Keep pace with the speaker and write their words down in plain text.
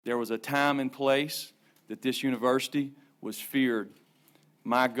There was a time and place that this university was feared.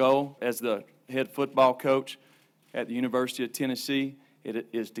 My goal as the head football coach at the University of Tennessee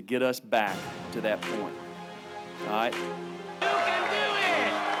is to get us back to that point. All right? You can do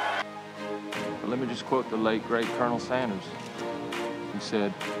it! But let me just quote the late, great Colonel Sanders. He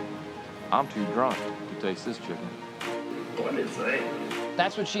said, "I'm too drunk to taste this chicken." What is that?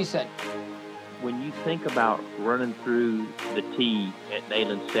 That's what she said. When you think about running through the T at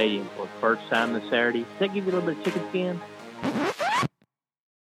Neyland Stadium for the first time this Saturday, does that give you a little bit of chicken skin? A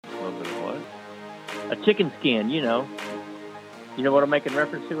little bit of what? A chicken skin, you know. You know what I'm making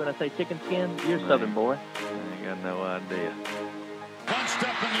reference to when I say chicken skin? You're a Southern boy. I ain't got no idea. Punched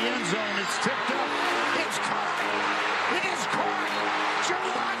up in the end zone. It's tipped up. It's caught. It is caught.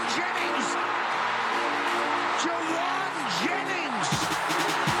 Jawan Jennings.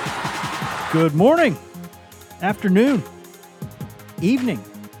 Good morning, afternoon, evening,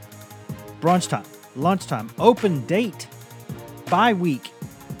 brunch time, lunchtime, open date, bye week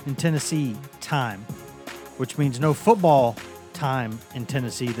in Tennessee time, which means no football time in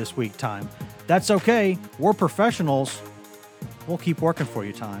Tennessee this week time. That's okay. We're professionals. We'll keep working for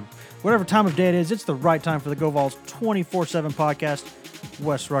you time. Whatever time of day it is, it's the right time for the Go Vols 24/7 podcast.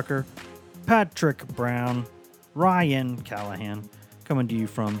 Wes Rucker, Patrick Brown, Ryan Callahan, coming to you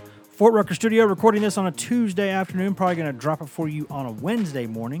from Fort Rucker Studio, recording this on a Tuesday afternoon. Probably going to drop it for you on a Wednesday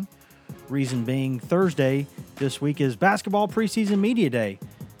morning. Reason being, Thursday this week is basketball preseason media day,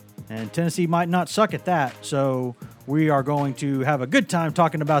 and Tennessee might not suck at that. So we are going to have a good time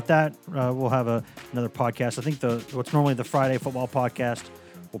talking about that. We'll have another podcast. I think what's normally the Friday football podcast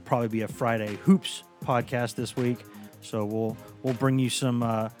will probably be a Friday hoops podcast this week. So we'll bring you some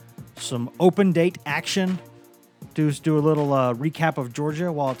open date action. Do a little recap of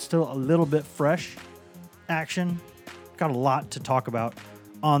Georgia while it's still a little bit fresh action. Got a lot to talk about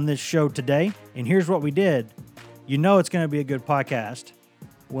on this show today. And here's what we did. You know it's going to be a good podcast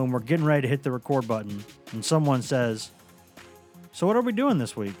when we're getting ready to hit the record button and someone says, "So what are we doing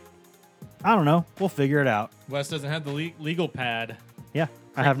this week?" I don't know. We'll figure it out. Wes doesn't have the legal pad. Yeah.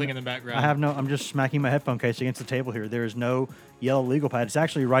 In the background. I have no. I'm just smacking my headphone case against the table here. There is no yellow legal pad. It's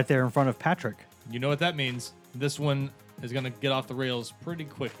actually right there in front of Patrick. You know what that means. This one is going to get off the rails pretty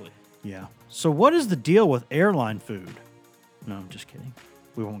quickly. Yeah. So what is the deal with airline food? No, I'm just kidding.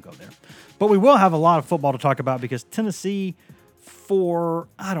 We won't go there. But we will have a lot of football to talk about because Tennessee, for,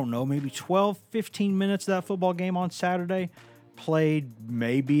 I don't know, maybe 12, 15 minutes of that football game on Saturday, played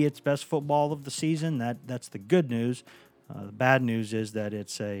maybe its best football of the season. That's the good news. The bad news is that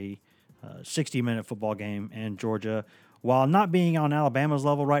it's a 60-minute football game, and Georgia, while not being on Alabama's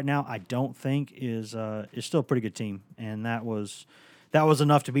level right now, I don't think is still a pretty good team, and that was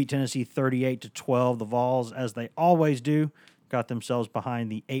enough to beat Tennessee 38-12. The Vols, as they always do, got themselves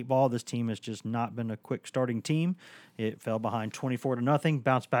behind the 8 ball. This team has just not been a quick starting team. It fell behind 24-0,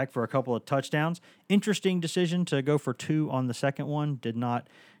 bounced back for a couple of touchdowns. Interesting decision to go for 2 on the second one. Did not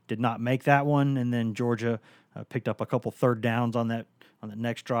make that one, and then Georgia picked up a couple third downs on the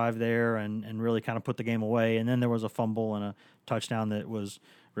next drive there and really kind of put the game away. And then there was a fumble and a touchdown that was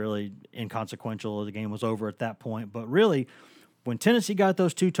really inconsequential. The game was over at that point. But really, when Tennessee got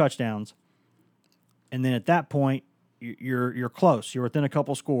those 2 touchdowns, and then at that point, you're close. You're within a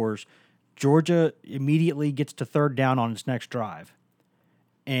couple scores. Georgia immediately gets to third down on its next drive.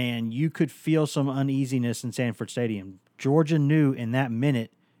 And you could feel some uneasiness in Sanford Stadium. Georgia knew in that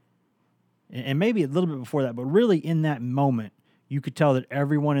minute, and maybe a little bit before that, but really in that moment, you could tell that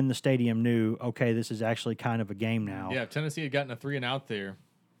everyone in the stadium knew, okay, this is actually kind of a game now. Yeah, if Tennessee had gotten a 3-and-out there,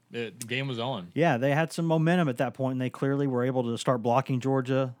 the game was on. Yeah, they had some momentum at that point, and they clearly were able to start blocking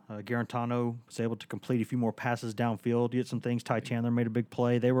Georgia. Garantano was able to complete a few more passes downfield, get some things. Ty Chandler made a big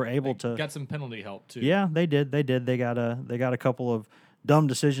play. They were able to got some penalty help too. Yeah, they did. They got a couple of dumb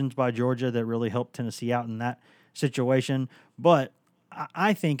decisions by Georgia that really helped Tennessee out in that situation. But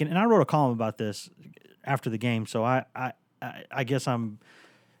I think, and I wrote a column about this after the game, so I guess I'm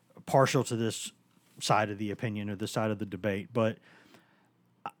partial to this side of the opinion or this side of the debate, but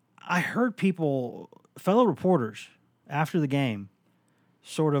I heard fellow reporters after the game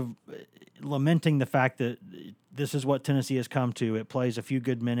sort of lamenting the fact that this is what Tennessee has come to. It plays a few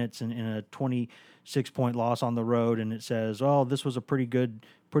good minutes in a 26-point loss on the road, and it says, "Oh, this was a pretty good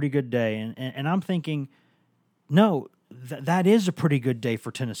day." And I'm thinking, no, that is a pretty good day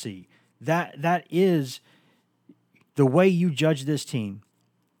for Tennessee. That is the way you judge this team.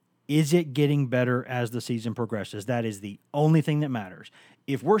 Is it getting better as the season progresses? That is the only thing that matters.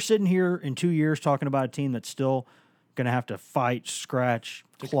 If we're sitting here in 2 years talking about a team that's still going to have to fight, scratch,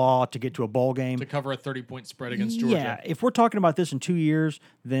 claw to get to a bowl game. To cover a 30-point spread against Georgia. Yeah, if we're talking about this in 2 years,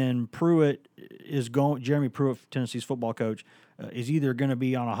 then Jeremy Pruitt, Tennessee's football coach, is either going to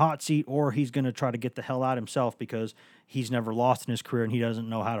be on a hot seat or he's going to try to get the hell out himself because he's never lost in his career and he doesn't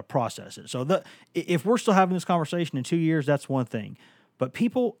know how to process it. So if we're still having this conversation in 2 years, that's one thing. But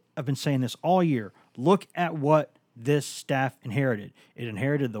people have been saying this all year. Look at what this staff inherited. It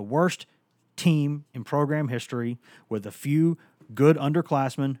inherited the worst team in program history with a few good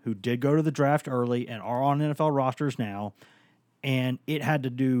underclassmen who did go to the draft early and are on NFL rosters now. And it had to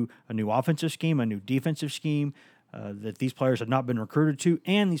do a new offensive scheme, a new defensive scheme that these players had not been recruited to,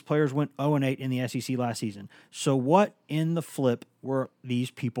 and these players went 0-8 in the SEC last season. So what in the flip were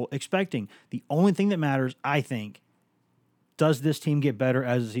these people expecting? The only thing that matters, I think, does this team get better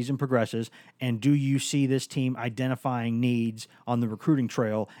as the season progresses, and do you see this team identifying needs on the recruiting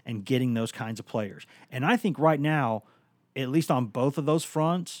trail and getting those kinds of players? And I think right now, at least on both of those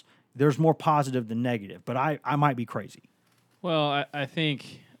fronts, there's more positive than negative, but I might be crazy. Well, I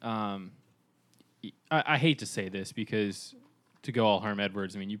think I hate to say this because to go all Herm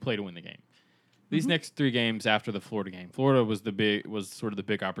Edwards, I mean, you play to win the game. These next 3 games after the Florida game, Florida was sort of the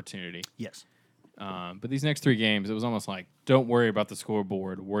big opportunity. Yes. But these next 3 games, it was almost like, don't worry about the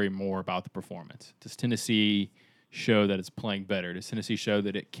scoreboard, worry more about the performance. Does Tennessee show that it's playing better? Does Tennessee show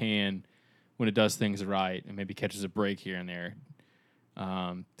that it can, when it does things right and maybe catches a break here and there,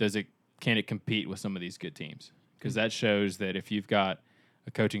 can it compete with some of these good teams? Because that shows that if you've got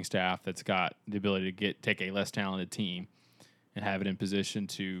a coaching staff that's got the ability to take a less talented team and have it in position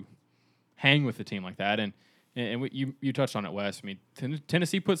to hang with a team like that. And you touched on it, Wes. I mean,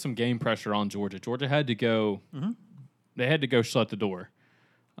 Tennessee put some game pressure on Georgia. Georgia had to go. Mm-hmm. They had to go shut the door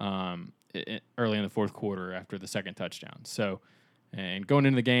early in the fourth quarter after the second touchdown. So, and going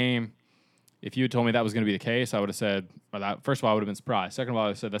into the game, if you had told me that was going to be the case, I would have said, first of all, I would have been surprised. Second of all, I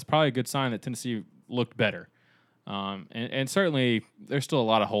would have said that's probably a good sign that Tennessee looked better. And certainly there's still a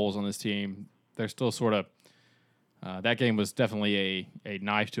lot of holes on this team. There's still sort of that game was definitely a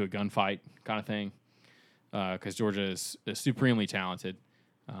knife to a gunfight kind of thing because Georgia is supremely talented,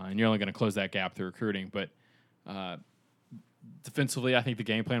 and you're only going to close that gap through recruiting. But defensively, I think the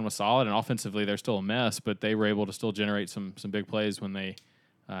game plan was solid, and offensively, they're still a mess, but they were able to still generate some big plays when they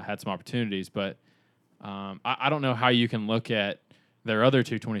had some opportunities. But I don't know how you can look at their other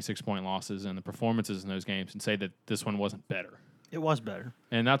 2 26-point losses and the performances in those games and say that this one wasn't better. It was better.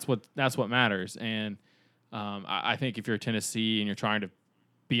 And that's what matters. And I think if you're Tennessee and you're trying to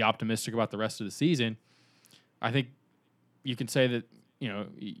be optimistic about the rest of the season, I think you can say that,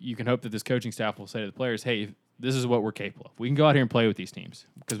 you can hope that this coaching staff will say to the players, hey, this is what we're capable of. We can go out here and play with these teams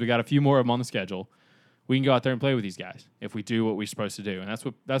because we got a few more of them on the schedule. We can go out there and play with these guys if we do what we're supposed to do. And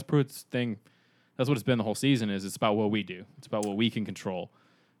that's Pruitt's thing. That's what it's been the whole season is it's about what we do. It's about what we can control.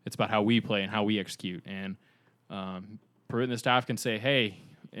 It's about how we play and how we execute. And Pruitt and the staff can say, hey,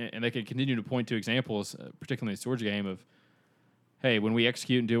 and they can continue to point to examples, particularly in the Georgia game, of, hey, when we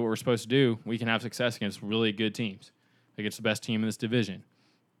execute and do what we're supposed to do, we can have success against really good teams, against the best team in this division.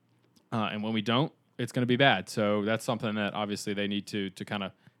 And when we don't, it's going to be bad. So that's something that obviously they need to kind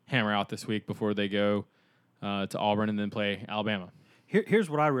of hammer out this week before they go to Auburn and then play Alabama. Here's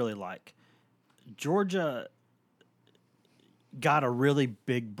what I really like. Georgia got a really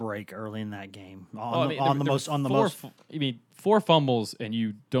big break early in that game four fumbles and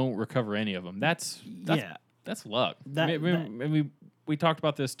you don't recover any of them. That's luck. We talked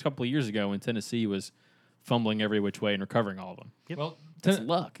about this a couple of years ago when Tennessee was fumbling every which way and recovering all of them. Yep. Well, that's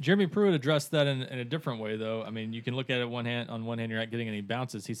luck. Jeremy Pruitt addressed that in a different way, though. I mean, you can look at it on one hand, you're not getting any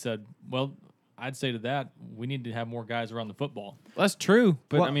bounces. He said, well, I'd say to that, we need to have more guys around the football. Well, that's true,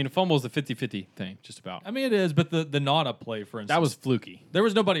 but a fumble is a 50-50 thing, just about. I mean, it is, but the Nada play, for instance. That was fluky. There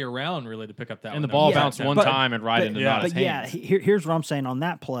was nobody around, really, to pick up that one. And the ball bounced one time and into Nada's hands. Here's what I'm saying on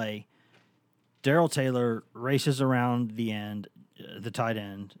that play. Darrell Taylor races around the end, the tight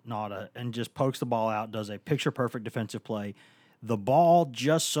end, Nada, and just pokes the ball out, does a picture-perfect defensive play. The ball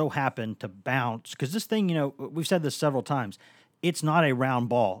just so happened to bounce, because this thing, we've said this several times, it's not a round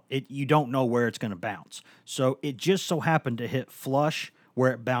ball. You don't know where it's going to bounce. So it just so happened to hit flush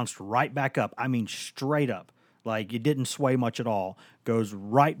where it bounced right back up. I mean, straight up. Like, it didn't sway much at all. Goes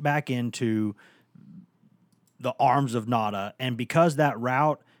right back into the arms of Nada. And because that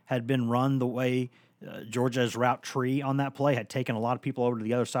route had been run the way Georgia's route tree on that play had taken a lot of people over to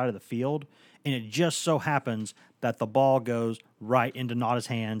the other side of the field, and it just so happens that the ball goes right into Nada's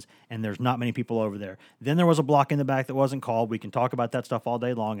hands, and there's not many people over there. Then there was a block in the back that wasn't called. We can talk about that stuff all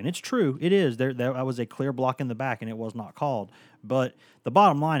day long, and it's true. It is. That was a clear block in the back, and it was not called. But the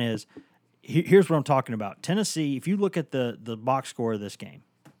bottom line is here's what I'm talking about. Tennessee, if you look at the box score of this game,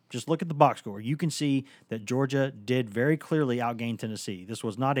 just look at the box score. You can see that Georgia did very clearly outgain Tennessee. This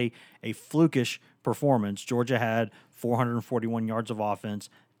was not a flukish performance. Georgia had 441 yards of offense.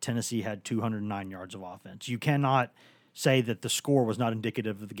 Tennessee had 209 yards of offense. You cannot say that the score was not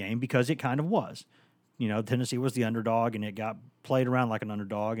indicative of the game because it kind of was. You know, Tennessee was the underdog, and it got played around like an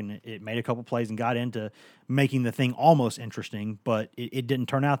underdog, and it made a couple plays and got into making the thing almost interesting, but it didn't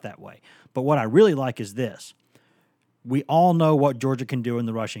turn out that way. But what I really like is this. We all know what Georgia can do in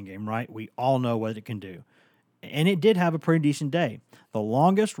the rushing game, right? We all know what it can do. And it did have a pretty decent day. The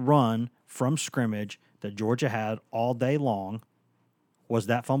longest run from scrimmage that Georgia had all day long was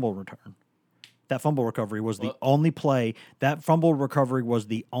that fumble return. That fumble recovery was the only play. That fumble recovery was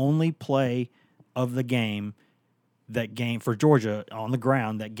the only play of the game for Georgia on the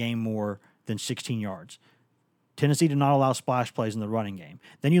ground that gained more than 16 yards. Tennessee did not allow splash plays in the running game.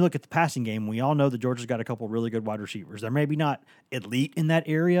 Then you look at the passing game. We all know that Georgia's got a couple really good wide receivers. They're maybe not elite in that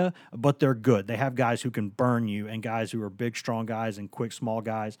area, but they're good. They have guys who can burn you and guys who are big, strong guys and quick, small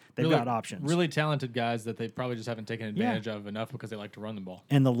guys. They've got options. Really talented guys that they probably just haven't taken advantage of enough because they like to run the ball.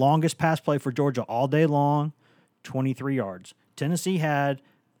 And the longest pass play for Georgia all day long, 23 yards. Tennessee had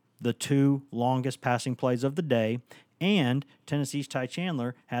the 2 longest passing plays of the day, and Tennessee's Ty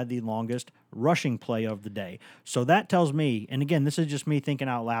Chandler had the longest rushing play of the day. So that tells me, and again, this is just me thinking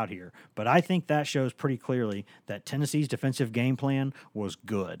out loud here, but I think that shows pretty clearly that Tennessee's defensive game plan was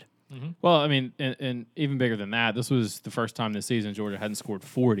good. Mm-hmm. Well, I mean, and even bigger than that, this was the first time this season Georgia hadn't scored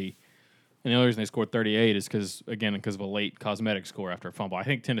 40. And the only reason they scored 38 is because of a late cosmetic score after a fumble. I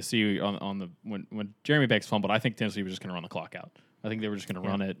think Tennessee, when Jeremy Banks fumbled, I think Tennessee was just going to run the clock out. I think they were just going to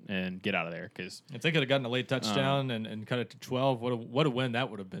run it and get out of there. Because if they could have gotten a late touchdown and cut it to 12, what a win that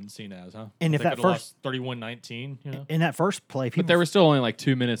would have been seen as, huh? And if that first 31-19, you know, in that first play, but there were still only like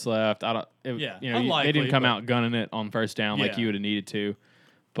 2 minutes left. They didn't come out gunning it on first down like you would have needed to.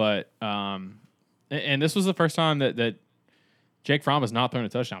 But and this was the first time that Jake Fromm has not thrown a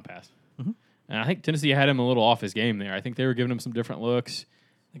touchdown pass. Mm-hmm. And I think Tennessee had him a little off his game there. I think they were giving him some different looks.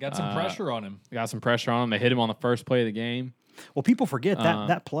 They got some pressure on him. They got some pressure on him. They hit him on the first play of the game. Well, people forget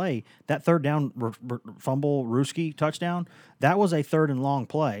that play, that third down fumble, Ruski touchdown, that was a 3rd and long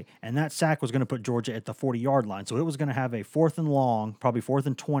play, and that sack was going to put Georgia at the 40-yard line. So it was going to have a 4th and long, probably 4th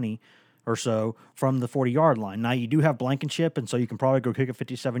and 20 or so from the 40-yard line. Now, you do have Blankenship, and so you can probably go kick a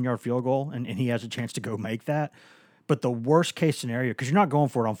 57-yard field goal, and he has a chance to go make that. But the worst-case scenario, because you're not going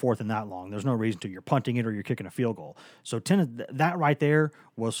for it on 4th and that long. There's no reason to. You're punting it or you're kicking a field goal. So that right there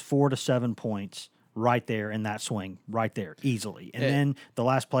was 4 to 7 points right there in that swing, right there, easily. And then the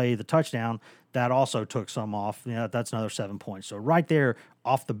last play, the touchdown, that also took some off. That's another 7 points. So right there,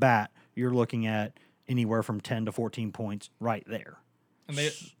 off the bat, you're looking at anywhere from 10 to 14 points right there.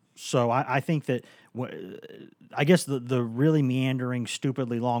 So I think that, I guess the really meandering,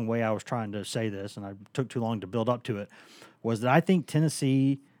 stupidly long way I was trying to say this, and I took too long to build up to it, was that I think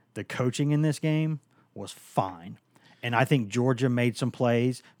Tennessee, the coaching in this game was fine. And I think Georgia made some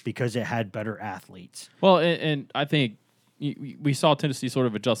plays because it had better athletes. Well, and I think we saw Tennessee sort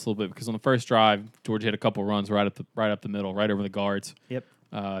of adjust a little bit because on the first drive, Georgia hit a couple runs right up the middle, right over the guards. Yep.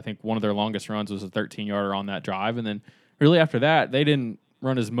 I think one of their longest runs was a 13-yarder on that drive. And then really after that, they didn't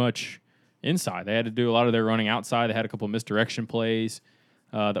run as much inside. They had to do a lot of their running outside. They had a couple of misdirection plays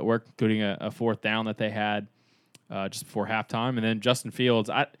that worked, including a 4th down that they had just before halftime. And then Justin Fields,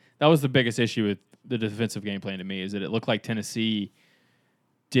 that was the biggest issue with the defensive game plan to me, is that it looked like Tennessee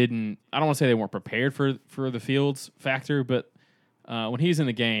didn't – I don't want to say they weren't prepared for the Fields factor, but when he's in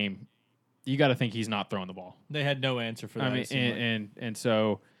the game, you got to think he's not throwing the ball. They had no answer for that. I mean, and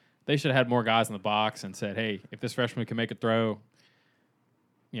so they should have had more guys in the box and said, hey, if this freshman can make a throw,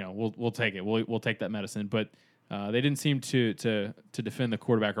 we'll take it. We'll take that medicine. But they didn't seem to defend the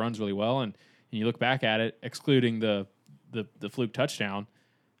quarterback runs really well. And you look back at it, excluding the fluke touchdown,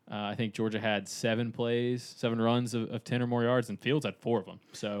 I think Georgia had 7 runs of 10 or more yards, and Fields had 4 of them.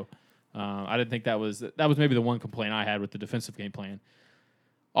 So I didn't think that was maybe the one complaint I had with the defensive game plan.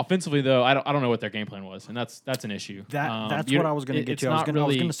 Offensively, though, I don't know what their game plan was, and that's an issue. That's what I was going to get to. I was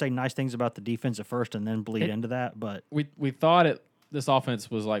going to say nice things about the defense at first, and then bleed into that. But we thought this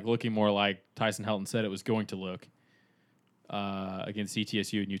offense was like looking more like Tyson Helton said it was going to look against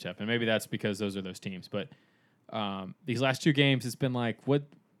CTSU and UTEP, and maybe that's because those are those teams. But these last 2 games, it's been like,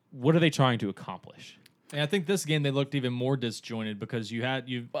 what are they trying to accomplish? And I think this game they looked even more disjointed because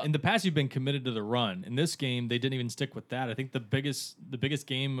in the past you've been committed to the run. In this game they didn't even stick with that. I think the biggest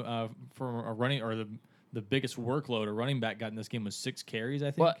game for a running, or the biggest workload a running back got in this game was 6 carries,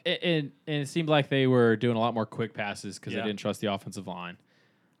 I think. Well, and it seemed like they were doing a lot more quick passes because they didn't trust the offensive line.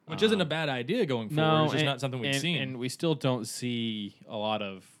 Which isn't a bad idea going forward. No, it's just not something we've seen. And we still don't see a lot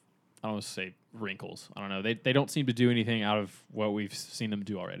of, I don't want to say wrinkles. I don't know. They don't seem to do anything out of what we've seen them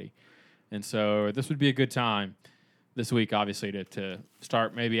do already. And so this would be a good time this week, obviously, to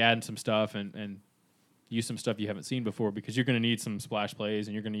start maybe adding some stuff and use some stuff you haven't seen before, because you're going to need some splash plays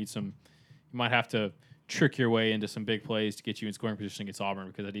and you're going to need you might have to trick your way into some big plays to get you in scoring position against Auburn,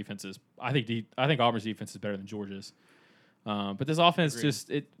 because the defense is, I think Auburn's defense is better than Georgia's. But this offense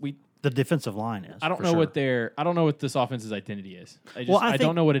the defensive line is. I don't know what this offense's identity is. I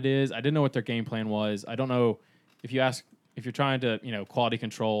don't know what it is. I didn't know what their game plan was. I don't know if you're trying to, quality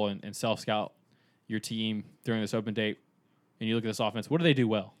control and self-scout your team during this open date and you look at this offense, what do they do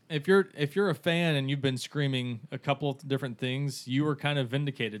well? If you're a fan and you've been screaming a couple of different things, you were kind of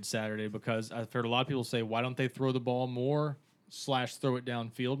vindicated Saturday, because I've heard a lot of people say, why don't they throw the ball more / throw it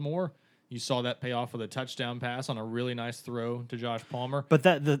downfield more? You saw that pay off with a touchdown pass on a really nice throw to Josh Palmer. But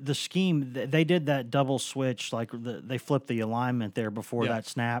the scheme, they did that double switch, like they flipped the alignment there before that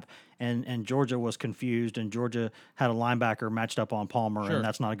snap, and Georgia was confused, and Georgia had a linebacker matched up on Palmer, and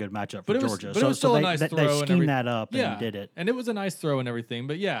that's not a good matchup for Georgia. But it was still a nice throw. They schemed that up and did it. And it was a nice throw and everything.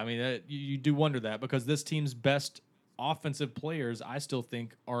 But yeah, I mean, you do wonder that, because this team's best offensive players, I still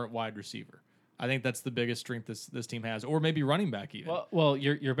think, are at wide receiver. I think that's the biggest strength this team has, or maybe running back even. Well,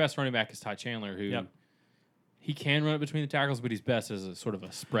 your best running back is Ty Chandler, who he can run it between the tackles, but he's best as a sort of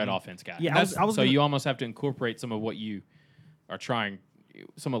a spread offense guy. Yeah, you almost have to incorporate some of what you are trying,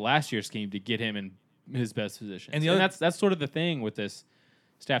 some of last year's scheme, to get him in his best position. And that's sort of the thing with this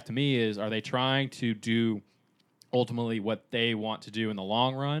staff to me is, are they trying to do ultimately what they want to do in the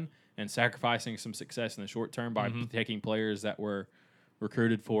long run and sacrificing some success in the short term by taking players that were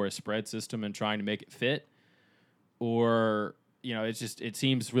recruited for a spread system and trying to make it fit? Or, it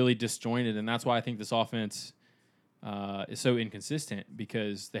seems really disjointed, and that's why I think this offense is so inconsistent,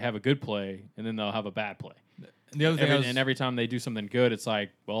 because they have a good play and then they'll have a bad play. And the other thing and every time they do something good, it's like,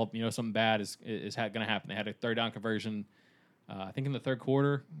 well, something bad is going to happen. They had a third down conversion, I think in the third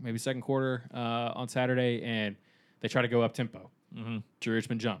quarter, maybe second quarter on Saturday, and they try to go up tempo. Drew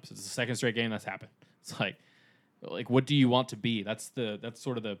Richmond jumps. It's the second straight game that's happened. It's like, what do you want to be? That's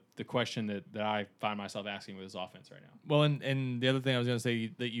sort of the question that I find myself asking with this offense right now. Well, and the other thing I was going to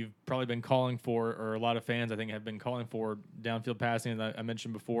say that you've probably been calling for, or a lot of fans I think have been calling for, downfield passing that I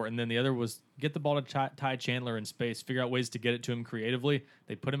mentioned before, and then the other was get the ball to Ty Chandler in space, figure out ways to get it to him creatively.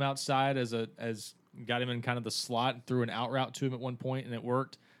 They put him outside as got him in kind of the slot, and threw an out route to him at one point, and it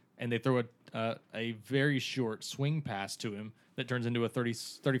worked. And they throw a very short swing pass to him that turns into a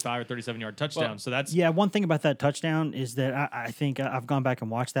 35 or 37-yard touchdown. Well, so that's... Yeah, one thing about that touchdown is that I think I've gone back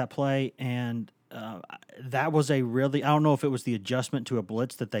and watched that play, and that was a really... I don't know if it was the adjustment to a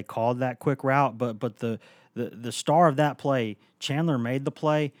blitz that they called that quick route, but the star of that play, Chandler made the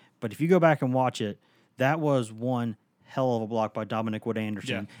play, but if you go back and watch it, that was one hell of a block by Dominic Wood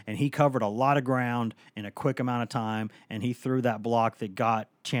Anderson, and he covered a lot of ground in a quick amount of time, and he threw that block that got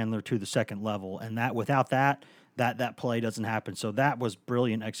Chandler to the second level, and that without that play doesn't happen. So that was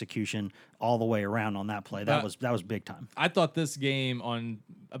brilliant execution all the way around on that play. That was big time. I thought this game, on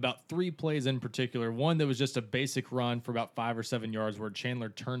about 3 plays in particular, one that was just a basic run for about 5 or 7 yards where Chandler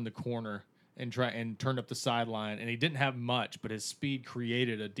turned the corner and turned up the sideline, and he didn't have much, but his speed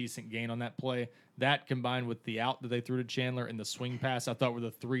created a decent gain on that play. That, combined with the out that they threw to Chandler and the swing pass, I thought were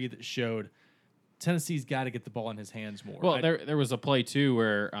the 3 that showed Tennessee's got to get the ball in his hands more. Well, there was a play too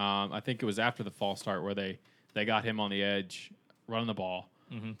where I think it was after the false start where they got him on the edge running the ball,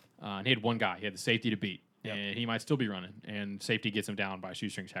 and he had one guy. He had the safety to beat, and he might still be running, and safety gets him down by a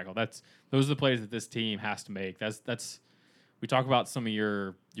shoestring tackle. Those are the plays that this team has to make. That's we talk about some of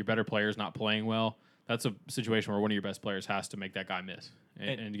your better players not playing well. That's a situation where one of your best players has to make that guy miss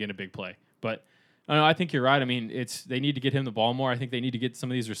and get a big play. But I think you're right. I mean, they need to get him the ball more. I think they need to get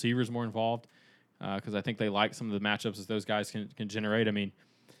some of these receivers more involved, because I think they like some of the matchups that those guys can generate. I mean,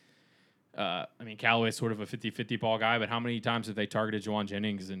 Callaway's sort of a 50-50 ball guy, but how many times have they targeted Juwan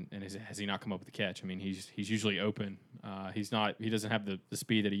Jennings and has he not come up with the catch? I mean, he's usually open. He doesn't have the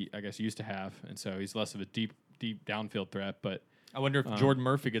speed that he, I guess, used to have, and so he's less of a deep downfield threat. But I wonder if Jordan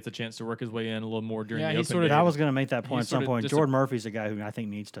Murphy gets a chance to work his way in a little more during the open day. I was going to make that point at some point. Jordan Murphy's a guy who I think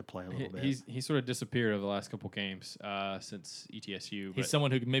needs to play a little bit. He's sort of disappeared over the last couple games since ETSU. He's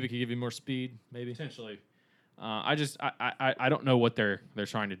someone who maybe could give you more speed, maybe. Potentially. I don't know what they're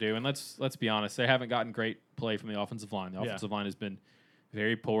trying to do, and let's be honest, they haven't gotten great play from the offensive line. The offensive line has been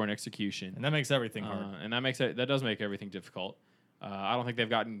very poor in execution, and that makes everything hard. And that does make everything difficult. I don't think they've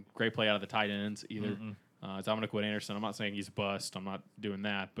gotten great play out of the tight ends either. Dominic Wood Anderson, I'm not saying he's a bust. I'm not doing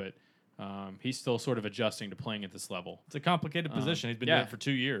that, but he's still sort of adjusting to playing at this level. It's a complicated position. He's been doing it for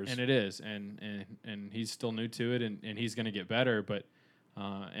 2 years. And it is. And he's still new to it, and he's going to get better. But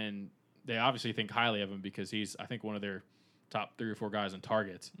and they obviously think highly of him because he's, I think, one of their top 3 or 4 guys in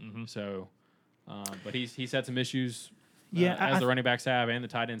targets. So, but he's had some issues. As the running backs have and the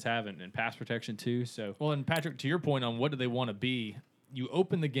tight ends have, and pass protection too. So, well, and Patrick, to your point on what do they want to be, you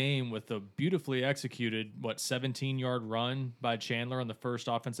open the game with a beautifully executed 17-yard run by Chandler on the first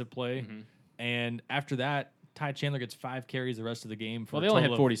offensive play, and after that, Ty Chandler gets 5 carries the rest of the game. They only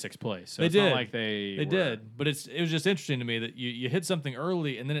had 46 plays, so it's not like they did. But it was just interesting to me that you hit something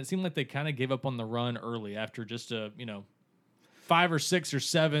early, and then it seemed like they kind of gave up on the run early after just 5 or 6 or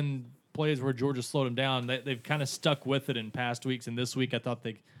 7 plays where Georgia slowed them down. They've kind of stuck with it in past weeks, and this week I thought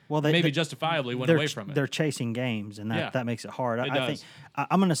they maybe justifiably went away from it. They're chasing games, and that makes it hard. I think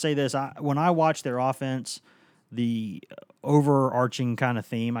I'm going to say this. When I watch their offense, the overarching kind of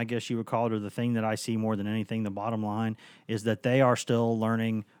theme, I guess you would call it, or the thing that I see more than anything, the bottom line, is that they are still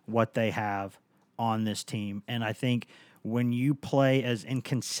learning what they have on this team. And I think when you play as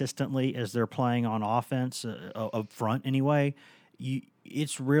inconsistently as they're playing on offense, up front anyway,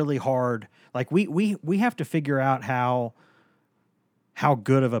 it's really hard. Like we have to figure out how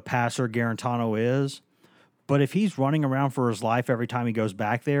good of a passer Garantano is. But if he's running around for his life every time he goes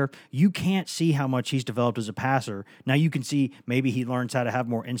back there, you can't see how much he's developed as a passer. Now you can see maybe he learns how to have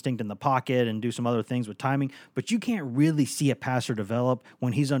more instinct in the pocket and do some other things with timing, but you can't really see a passer develop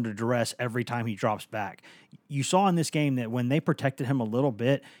when he's under duress every time he drops back. You saw in this game that when they protected him a little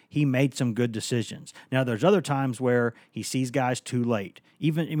bit, he made some good decisions. Now there's other times where he sees guys too late.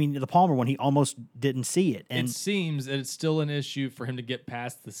 The Palmer one, he almost didn't see it. And it seems that it's still an issue for him to get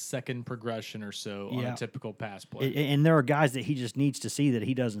past the second progression or so on a typical pass play. And there are guys that he just needs to see that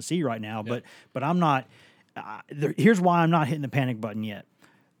he doesn't see right now. But I'm not. Here's why I'm not hitting the panic button yet.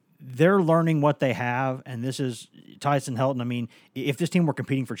 They're learning what they have, and this is Tyson Helton. If this team were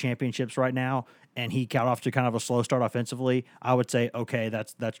competing for championships right now and he got off to kind of a slow start offensively, I would say, okay,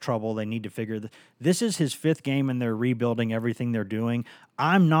 that's trouble. They need to figure this is his 5th game, and they're rebuilding everything they're doing.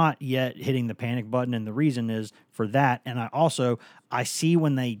 I'm not yet hitting the panic button, and the reason is for that. And I see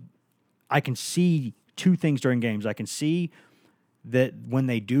I can see 2 things during games. I can see that when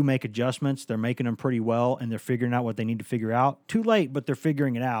they do make adjustments, they're making them pretty well, and they're figuring out what they need to figure out. Too late, but they're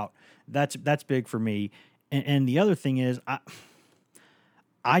figuring it out. That's big for me. And the other thing is,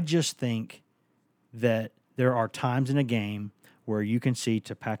 I just think that there are times in a game where you can see,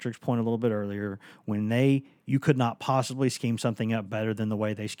 to Patrick's point a little bit earlier, when you could not possibly scheme something up better than the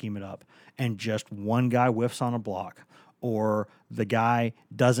way they scheme it up, and just one guy whiffs on a block, or the guy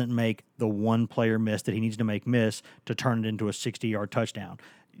doesn't make the one player miss that he needs to miss to turn it into a 60-yard touchdown.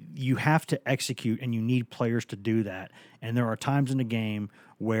 You have to execute, and you need players to do that. And there are times in the game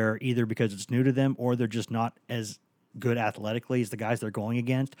where either because it's new to them or they're just not as good athletically as the guys they're going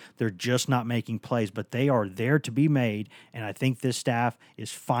against, they're just not making plays. But they are there to be made, and I think this staff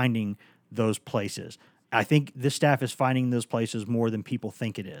is finding those places. I think this staff is finding those places more than people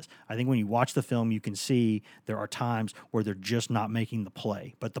think it is. I think when you watch the film, you can see there are times where they're just not making the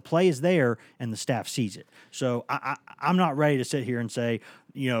play. But the play is there, and the staff sees it. So I'm not ready to sit here and say,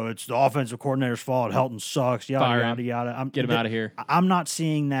 it's the offensive coordinator's fault, Helton sucks, yada, yada. Get him out of here. I'm not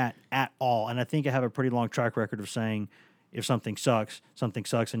seeing that at all. And I think I have a pretty long track record of saying if something sucks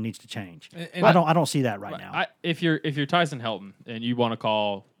and needs to change. And I don't see that right now. If you're Tyson Helton and you want to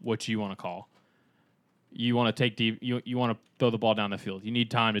call what you want to call, you want to take deep. You want to throw the ball down the field. You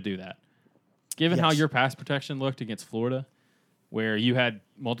need time to do that. Given how your pass protection looked against Florida, where you had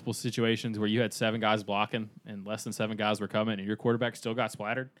multiple situations where you had 7 guys blocking and less than 7 guys were coming, and your quarterback still got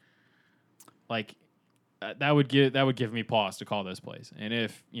splattered, that would give me pause to call those plays. And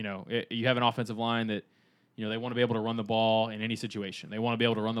if you have an offensive line that they want to be able to run the ball in any situation. They want to be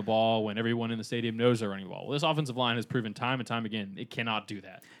able to run the ball when everyone in the stadium knows they're running the ball. Well, this offensive line has proven time and time again it cannot do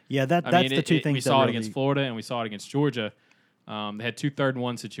that. Yeah, that's the 2 things. We saw it against Florida and we saw it against Georgia. They had 2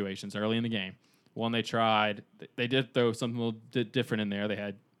 3rd-and-1 situations early in the game. One they tried. They did throw something a little different in there. They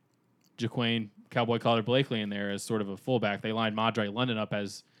had Jaquan Cowboy Collar Blakely in there as sort of a fullback. They lined Madre London up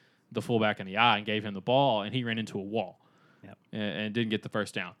as the fullback in the eye and gave him the ball, and he ran into a wall and didn't get the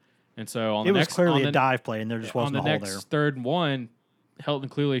first down. And so it was clearly a dive play, and there just wasn't a hole there. On the next 3rd-and-1, Helton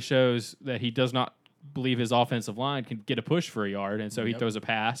clearly shows that he does not believe his offensive line can get a push for a yard, and so he throws a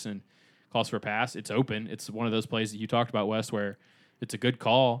pass and calls for a pass. It's open. It's one of those plays that you talked about, Wes, where it's a good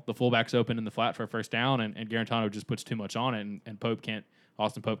call. The fullback's open in the flat for a first down, and Garantano just puts too much on it, and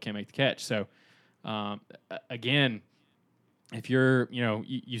Austin Pope can't make the catch. So, again, if you're,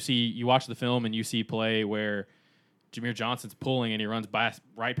 you watch the film and you see play where Jameer Johnson's pulling and he runs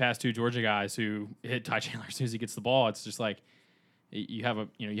right past two Georgia guys who hit Ty Chandler as soon as he gets the ball. It's just like you have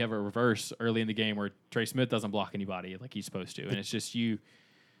a reverse early in the game where Trey Smith doesn't block anybody like he's supposed to, and it's just you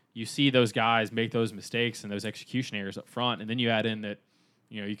see those guys make those mistakes and those execution errors up front, and then you add in that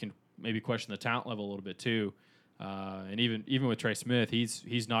you can maybe question the talent level a little bit too, and even with Trey Smith,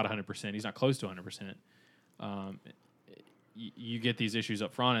 he's not 100%, he's not close to 100%. You get these issues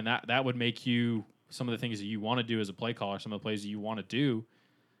up front, and that would make you some of the things that you want to do as a play caller, some of the plays that you want to do.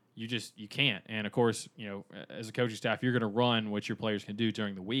 You can't. And of course, as a coaching staff, you're going to run what your players can do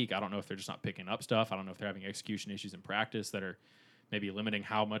during the week. I don't know if they're just not picking up stuff. I don't know if they're having execution issues in practice that are maybe limiting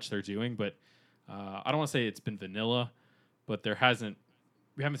how much they're doing. But I don't want to say it's been vanilla, but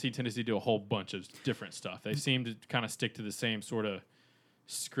we haven't seen Tennessee do a whole bunch of different stuff. They seem to kind of stick to the same sort of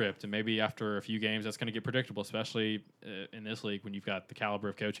script. And maybe after a few games, that's going to get predictable, especially in this league when you've got the caliber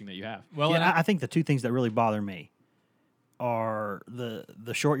of coaching that you have. Well, yeah, I think the two things that really bother me are the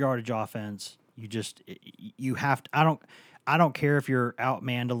short yardage offense. You have to. I don't care if you're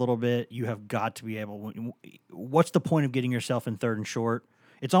outmanned a little bit. You have got to be able. What's the point of getting yourself in third and short?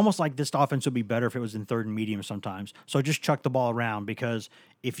 It's almost like this offense would be better if it was in third and medium sometimes. So just chuck the ball around, because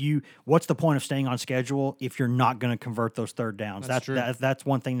what's the point of staying on schedule if you're not going to convert those third downs? That's true. That's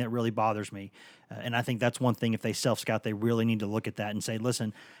one thing that really bothers me. And I think that's one thing, if they self-scout, they really need to look at that and say,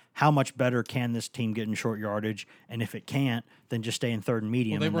 listen, how much better can this team get in short yardage? And if it can't, then just stay in third and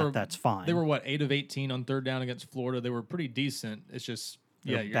medium, that's fine. They were, 8 of 18 on third down against Florida. They were pretty decent. It's just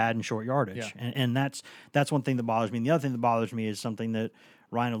They're bad in short yardage. Yeah. And that's one thing that bothers me. And the other thing that bothers me is something that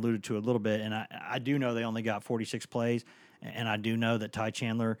Ryan alluded to a little bit, and I do know they only got 46 plays, and I do know that Ty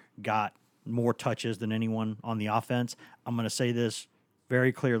Chandler got more touches than anyone on the offense. I'm going to say this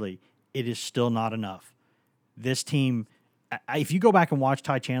very clearly. It is still not enough. This team, if you go back and watch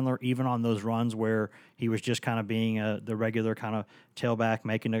Ty Chandler, even on those runs where he was just kind of being the regular kind of tailback,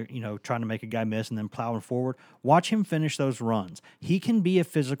 trying to make a guy miss and then plowing forward, watch him finish those runs. He can be a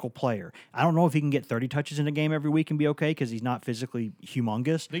physical player. I don't know if he can get 30 touches in a game every week and be okay, because he's not physically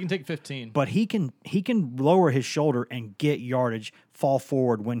humongous. They can take 15. But he can lower his shoulder and get yardage, fall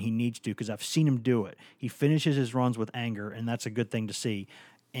forward when he needs to, because I've seen him do it. He finishes his runs with anger, and that's a good thing to see.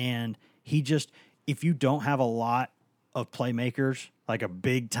 And if you don't have a lot of playmakers, like a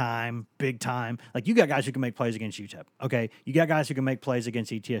big time, like you got guys who can make plays against UTEP, okay? You got guys who can make plays against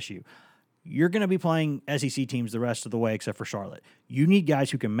ETSU. You're going to be playing SEC teams the rest of the way except for Charlotte. You need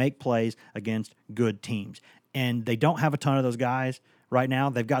guys who can make plays against good teams. And they don't have a ton of those guys right now.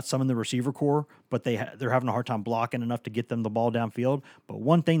 They've got some in the receiver core, but they're having a hard time blocking enough to get them the ball downfield. But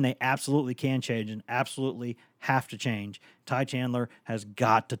one thing they absolutely can change and absolutely have to change, Ty Chandler has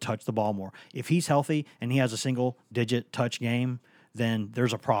got to touch the ball more. If he's healthy and he has a single-digit touch game, then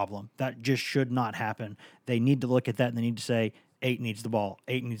there's a problem. That just should not happen. They need to look at that, and they need to say, 8 needs the ball,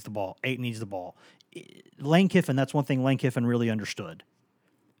 8 needs the ball, 8 needs the ball. Lane Kiffin, that's one thing Lane Kiffin really understood.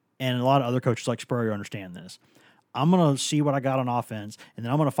 And a lot of other coaches like Spurrier understand this. I'm going to see what I got on offense, and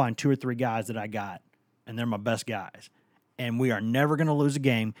then I'm going to find 2 or 3 guys that I got, and they're my best guys. And we are never going to lose a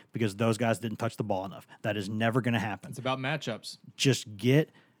game because those guys didn't touch the ball enough. That is never going to happen. It's about matchups. Just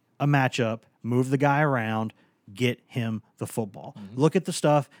get a matchup, move the guy around, get him the football. Mm-hmm. Look at the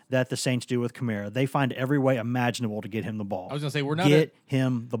stuff that the Saints do with Kamara. They find every way imaginable to get him the ball. I was going to say, we're not get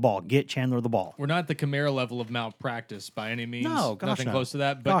him the ball. Get Chandler the ball. We're not at the Kamara level of malpractice by any means. No, nothing no. close to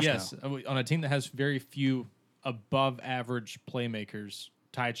that. But Gosh, yes, on a team that has very few above average playmakers,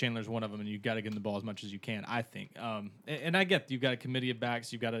 Ty Chandler's one of them, and you've got to get him the ball as much as you can, I think. And I get you've got a committee of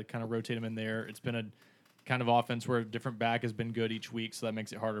backs. You've got to kind of rotate him in there. It's been a kind of offense where a different back has been good each week, so that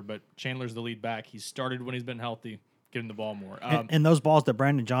makes it harder. But Chandler's the lead back. He's started when he's been healthy. Get him the ball more. And those balls that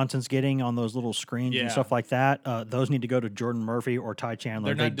Brandon Johnson's getting on those little screens and stuff like that, those need to go to Jordan Murphy or Ty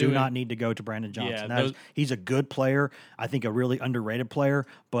Chandler. They do not need to go to Brandon Johnson. Yeah, he's a good player. I think a really underrated player,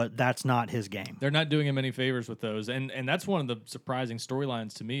 but that's not his game. They're not doing him any favors with those. And that's one of the surprising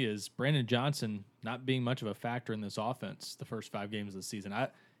storylines to me is Brandon Johnson not being much of a factor in this offense the first 5 games of the season.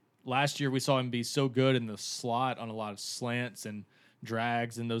 Last year we saw him be so good in the slot on a lot of slants and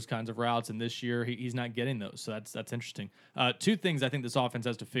drags and those kinds of routes, and this year he's not getting those, so that's interesting. 2 things I think this offense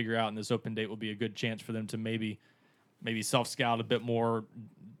has to figure out, and this open date will be a good chance for them to maybe self-scout a bit more,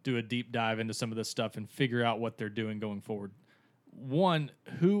 do a deep dive into some of this stuff, and figure out what they're doing going forward. One,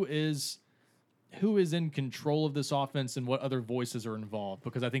 who is in control of this offense and what other voices are involved?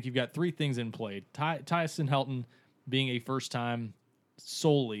 Because I think you've got 3 things in play. Tyson Helton being a first-time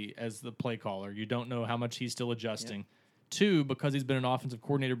solely as the play caller. You don't know how much he's still adjusting. Yeah. 2, because he's been an offensive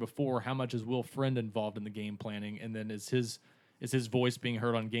coordinator before, how much is Will Friend involved in the game planning? And then is his voice being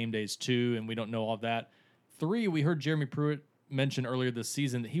heard on game days too? And we don't know all of that. 3, we heard Jeremy Pruitt mention earlier this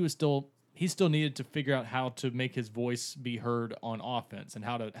season that he still needed to figure out how to make his voice be heard on offense and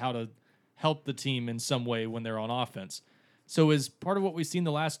how to help the team in some way when they're on offense. So is part of what we've seen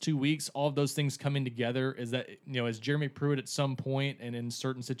the last 2 weeks, all of those things coming together, is that, as Jeremy Pruitt at some point and in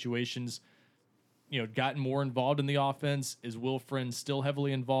certain situations, gotten more involved in the offense? Is Will Friend still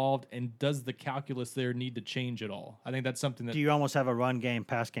heavily involved? And does the calculus there need to change at all? I think that's something that... Do you almost have a run game,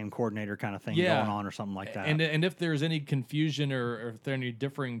 pass game coordinator kind of thing going on or something like that? And if there's any confusion or if there are any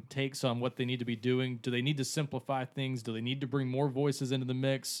differing takes on what they need to be doing, do they need to simplify things? Do they need to bring more voices into the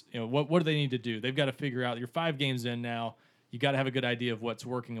mix? What do they need to do? They've got to figure out, you're 5 games in now, you got to have a good idea of what's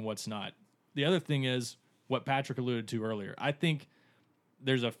working and what's not. The other thing is what Patrick alluded to earlier. I think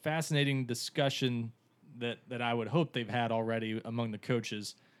there's a fascinating discussion that I would hope they've had already among the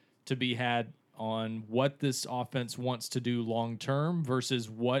coaches to be had on what this offense wants to do long term versus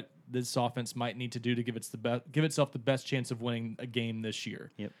what this offense might need to do to give itself the best chance of winning a game this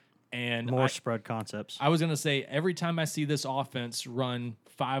year. Yep. And more spread concepts. I was going to say, every time I see this offense run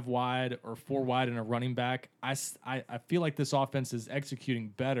 5 wide or 4 wide in a running back, I feel like this offense is executing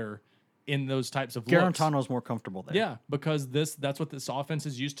better in those types of looks. Garantano's more comfortable there. Yeah, because that's what this offense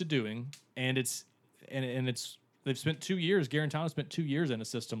is used to doing, and they've spent 2 years. Garantano spent 2 years in a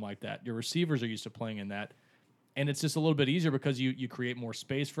system like that. Your receivers are used to playing in that, and it's just a little bit easier because you create more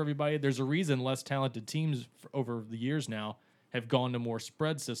space for everybody. There's a reason less talented teams over the years now have gone to more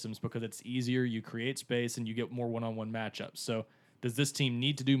spread systems because it's easier. You create space and you get more one-on-one matchups. So does this team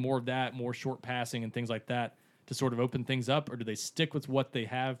need to do more of that, more short passing and things like that to sort of open things up, or do they stick with what they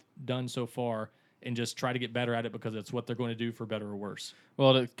have done so far and just try to get better at it because it's what they're going to do for better or worse?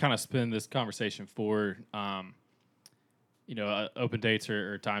 Well, to kind of spin this conversation forward, open dates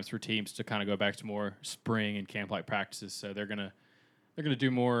or times for teams to kind of go back to more spring and camp-like practices. So they're gonna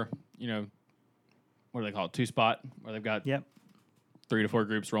do more, what do they call it, 2-spot, where they've got 3 to 4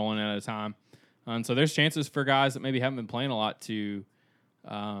 groups rolling in at a time. And so there's chances for guys that maybe haven't been playing a lot to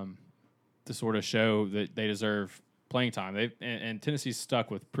sort of show that they deserve playing time. And Tennessee's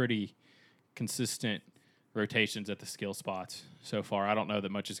stuck with pretty consistent rotations at the skill spots so far. I don't know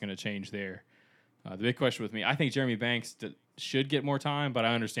that much is going to change there. The big question with me, I think Jeremy Banks should get more time, but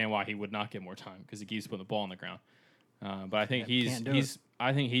I understand why he would not get more time because he keeps putting the ball on the ground. But I think he's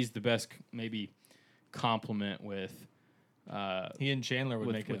the best maybe complement with he and Chandler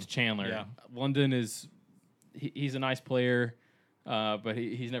would make it with Chandler. Yeah. London he's a nice player, but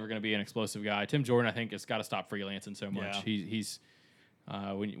he's never going to be an explosive guy. Tim Jordan, I think, has got to stop freelancing so much. Yeah. He's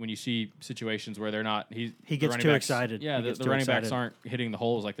when you see situations where they're not, he gets too excited. Yeah, the running backs aren't hitting the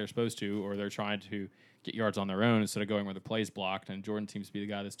holes like they're supposed to, or they're trying to get yards on their own instead of going where the play's blocked. And Jordan seems to be the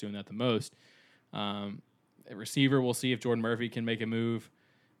guy that's doing that the most. At receiver, we'll see if Jordan Murphy can make a move.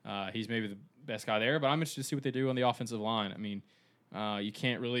 He's maybe the best guy there, but I'm interested to see what they do on the offensive line. I mean, you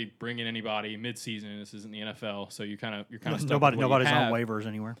can't really bring in anybody mid-season. This isn't the NFL, so you're kind of stuck. Nobody's on waivers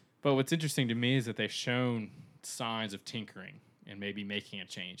anywhere. But what's interesting to me is that they've shown signs of tinkering and maybe making a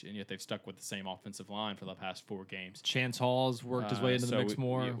change, and yet they've stuck with the same offensive line for the past 4 games. Chance Hall's worked his way into the mix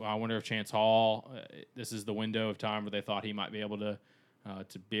more. I wonder if Chance Hall, this is the window of time where they thought he might be able to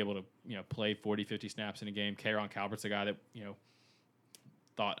play 40, 50 snaps in a game. Kayron Calvert's a guy that,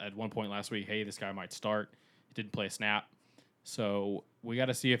 thought at one point last week, hey, this guy might start. He didn't play a snap. So we got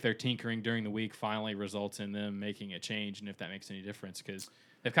to see if their tinkering during the week finally results in them making a change and if that makes any difference, because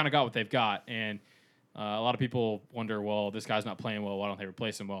they've kind of got what they've got. And a lot of people wonder, well, this guy's not playing well. Why don't they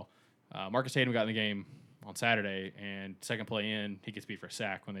replace him? Well, Marcus Tatum got in the game on Saturday, and second play in, he gets beat for a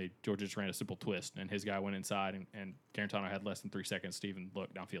sack when Georgia just ran a simple twist, and his guy went inside, and Garantano had less than 3 seconds to even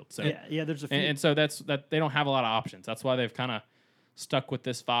look downfield. So there's a few. And so that's they don't have a lot of options. That's why they've kind of stuck with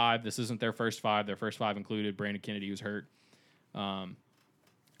this 5. This isn't their first 5. Their first 5 included Brandon Kennedy, who's hurt. And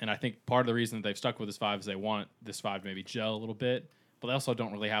I think part of the reason that they've stuck with this 5 is they want this 5 to maybe gel a little bit, but they also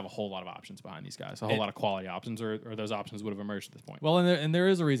don't really have a whole lot of options behind these guys, a whole lot of quality options, or those options would have emerged at this point. Well, and there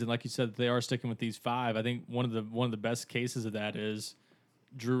is a reason, like you said, that they are sticking with these 5. I think one of the best cases of that is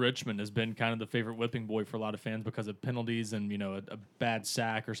Drew Richmond has been kind of the favorite whipping boy for a lot of fans because of penalties and a bad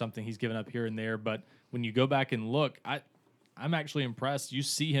sack or something he's given up here and there. But when you go back and look, I'm actually impressed. You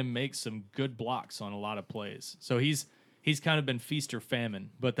see him make some good blocks on a lot of plays. So he's kind of been feast or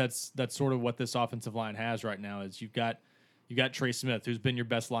famine. But that's sort of what this offensive line has right now. Is you've got Trey Smith, who's been your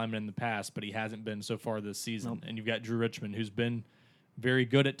best lineman in the past, but he hasn't been so far this season. Nope. And you've got Drew Richmond, who's been very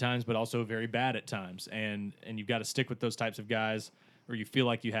good at times, but also very bad at times. And you've got to stick with those types of guys, or you feel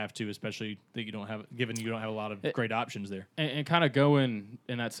like you have to, especially that you don't have a lot of great options there. And kind of going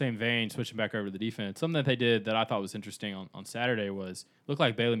in that same vein, switching back over to the defense, something that they did that I thought was interesting on Saturday was looked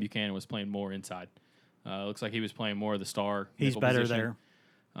like Balin Buchanan was playing more inside. Looks like he was playing more of the star. He's nickel better position.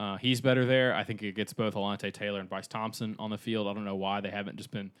 there. He's better there. I think it gets both Alontae Taylor and Bryce Thompson on the field. I don't know why they haven't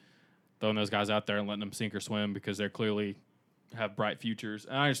just been throwing those guys out there and letting them sink or swim, because they're clearly have bright futures.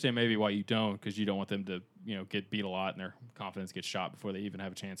 And I understand maybe why you don't, because you don't want them to get beat a lot and their confidence gets shot before they even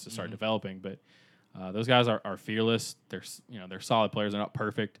have a chance to start developing. But those guys are fearless. They're solid players. They're not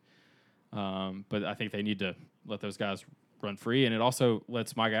perfect, but I think they need to let those guys run free. And it also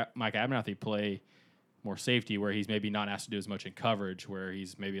lets Mike Abernathy play more safety, where he's maybe not asked to do as much in coverage, where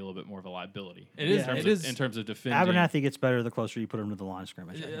he's maybe a little bit more of a liability. In terms of defending. Abernathy gets better the closer you put him to the line of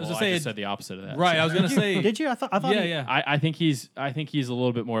scrimmage. I just said the opposite of that. Right, I was going to say. Did you? I thought. Yeah. I think he's a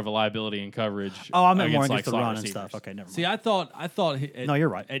little bit more of a liability in coverage. Oh, I meant more against the slot run and receivers. stuff. Okay, never mind. See, I thought. No, you're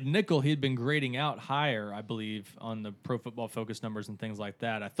right. At nickel, he had been grading out higher, I believe, on the Pro Football Focus numbers and things like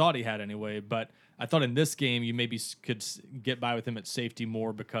that. I thought he had anyway, but I thought in this game you maybe could get by with him at safety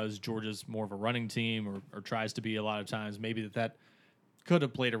more because Georgia's more of a running team or tries to be a lot of times. Maybe that could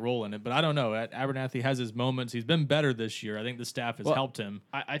have played a role in it, but I don't know. Abernathy has his moments. He's been better this year. I think the staff has helped him.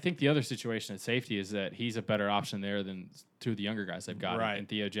 I think the other situation at safety is that he's a better option there than two of the younger guys they've got, right. and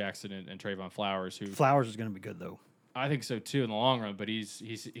Theo Jackson and Trayvon Flowers. Flowers is going to be good though. I think so too in the long run, but he's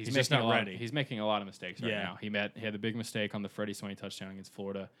just not ready. He's making a lot of mistakes right Yeah. now. He had the big mistake on the Freddie Swain touchdown against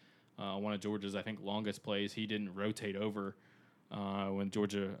Florida. One of Georgia's, I think, longest plays. He didn't rotate over when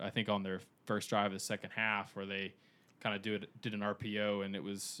Georgia, I think, on their first drive of the second half, where they kind of did an RPO, and it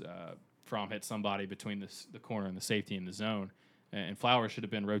was Fromm hit somebody between the corner and the safety in the zone, and Flowers should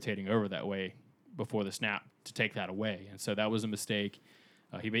have been rotating over that way before the snap to take that away, and so that was a mistake.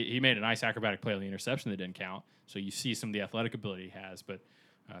 He made a nice acrobatic play on the interception that didn't count, so you see some of the athletic ability he has, but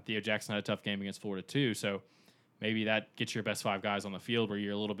Theo Jackson had a tough game against Florida too, so maybe that gets your best five guys on the field where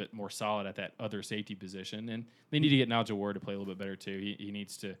you're a little bit more solid at that other safety position. And they need to get Nigel Ward to play a little bit better too. He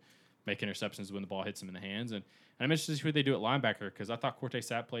needs to make interceptions when the ball hits him in the hands. And I'm interested to see what they do at linebacker, because I thought Corte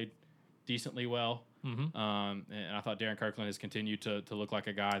Sapp played decently well. And I thought Darren Kirkland has continued to look like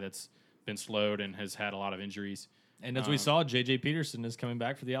a guy that's been slowed and has had a lot of injuries. And as we saw, J.J. Peterson is coming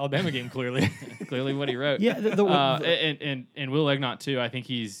back for the Alabama game, clearly. Clearly what he wrote. Yeah, and Will Egnott, too. I think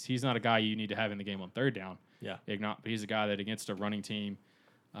he's not a guy you need to have in the game on third down. Yeah. Egnott, but he's a guy that against a running team,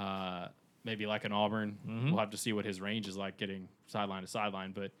 maybe like an Auburn, we'll have to see what his range is like getting sideline to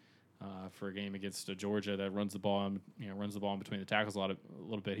sideline. But for a game against a Georgia that runs the ball in between the tackles a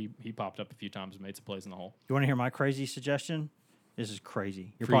little bit, he popped up a few times and made some plays in the hole. You want to hear my crazy suggestion? This is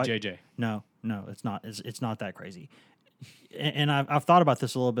crazy. Free JJ. No, it's not. It's not that crazy. And I've thought about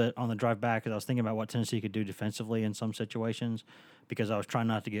this a little bit on the drive back, because I was thinking about what Tennessee could do defensively in some situations, because I was trying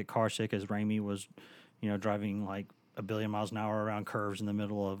not to get car sick as Ramey was, driving like a billion miles an hour around curves in the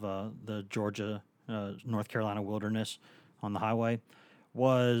middle of the Georgia, North Carolina wilderness on the highway.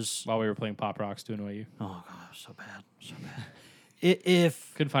 Was while we were playing Pop Rocks doing OU. Oh God, so bad.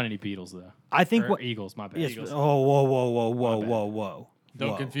 If couldn't find any Beatles though. I think what Eagles, my bad. Yes, Eagles. whoa.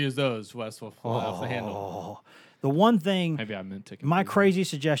 Don't confuse those. Wes will fly off the handle. The one thing, maybe I meant to. My crazy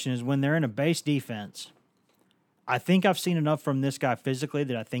suggestion is when they're in a base defense, I think I've seen enough from this guy physically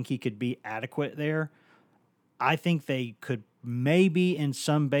that I think he could be adequate there. I think they could maybe in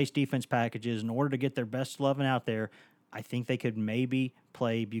some base defense packages, in order to get their best 11 out there, I think they could maybe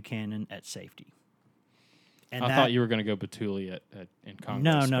play Buchanan at safety. And I thought you were going to go Batuli in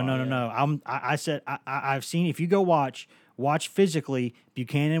Congress. No. I said I've seen, if you go watch physically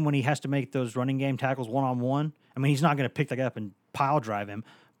Buchanan when he has to make those running game tackles one-on-one. I mean, he's not going to pick the guy up and pile drive him,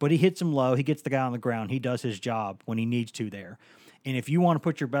 but he hits him low. He gets the guy on the ground. He does his job when he needs to there. And if you want to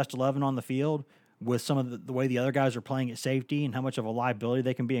put your best 11 on the field with some of the way the other guys are playing at safety and how much of a liability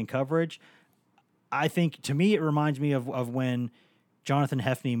they can be in coverage, I think, to me, it reminds me of when Jonathan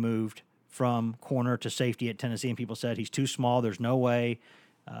Hefney moved from corner to safety at Tennessee, and people said he's too small, there's no way,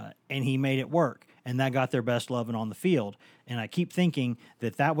 and he made it work, and that got their best 11 on the field. And I keep thinking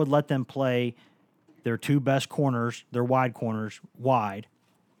that would let them play their two best corners, their wide corners, wide,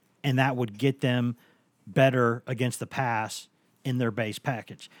 and that would get them better against the pass in their base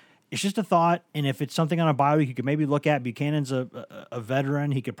package. It's just a thought, and if it's something on a bye week, you could maybe look at. Buchanan's a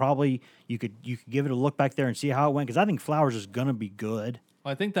veteran. He could probably you could give it a look back there and see how it went, because I think Flowers is going to be good.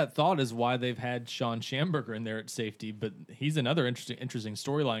 Well, I think that thought is why they've had Sean Schamberger in there at safety, but he's another interesting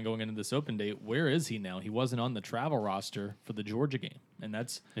storyline going into this open date. Where is he now? He wasn't on the travel roster for the Georgia game, and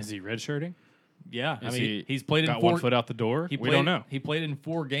is he redshirting? Yeah, he's played got in 4, 1 foot out the door. We don't know. He played in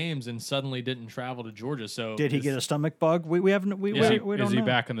 4 games and suddenly didn't travel to Georgia. So did he get a stomach bug? We don't know. Is he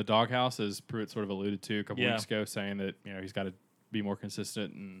back in the doghouse, as Pruitt sort of alluded to a couple weeks ago, saying that he's got to be more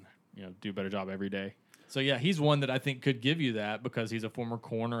consistent and do a better job every day? So yeah, he's one that I think could give you that because he's a former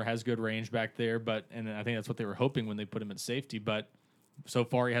corner, has good range back there. And I think that's what they were hoping when they put him at safety. But so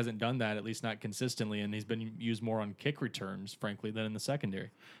far, he hasn't done that, at least not consistently, and he's been used more on kick returns, frankly, than in the secondary.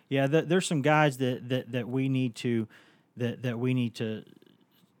 Yeah, there's some guys that we need to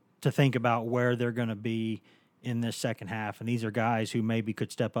think about where they're going to be in this second half, and these are guys who maybe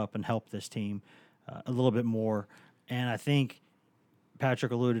could step up and help this team a little bit more. And I think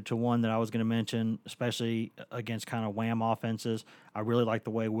Patrick alluded to one that I was going to mention, especially against kind of wham offenses. I really like the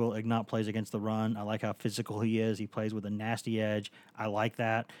way Will Ignont plays against the run. I like how physical he is. He plays with a nasty edge. I like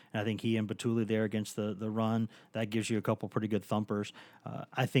that. And I think he and Batuli there against the run, that gives you a couple pretty good thumpers.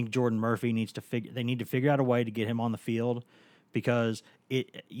 I think Jordan Murphy need to figure out a way to get him on the field because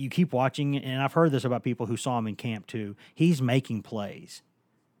you keep watching, and I've heard this about people who saw him in camp too. He's making plays.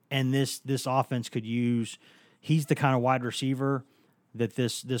 And this offense could use – he's the kind of wide receiver – that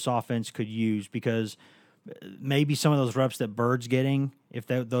this offense could use because maybe some of those reps that Bird's getting, if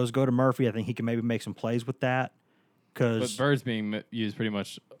those go to Murphy, I think he can maybe make some plays with that. But Bird's being used pretty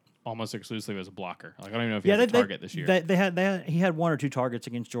much almost exclusively as a blocker. Like I don't even know if he has a target this year. He had 1 or 2 targets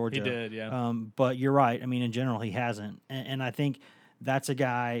against Georgia. He did, yeah. But you're right. I mean, in general, he hasn't. And I think that's a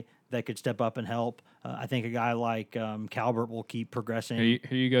guy that could step up and help. I think a guy like Calvert will keep progressing. Here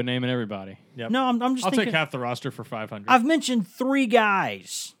you go naming everybody. Yep. No, I'm just I'll thinking. take half the roster for 500. I've mentioned 3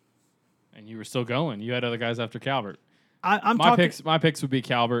 guys. And you were still going. You had other guys after Calvert. My picks would be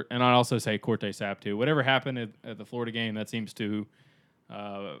Calvert, and I'd also say Corte Sapp too. Whatever happened at the Florida game, that seems to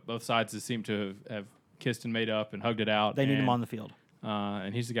both sides seem to have kissed and made up and hugged it out. They need him on the field.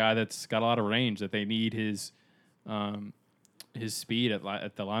 And he's the guy that's got a lot of range that they need his speed at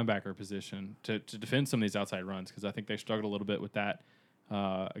the linebacker position to defend some of these outside runs because I think they struggled a little bit with that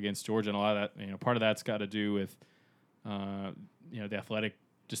against Georgia, and a lot of that, part of that's got to do with the athletic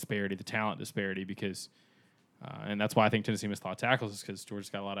disparity, the talent disparity, because and that's why I think Tennessee missed a lot of tackles is because Georgia's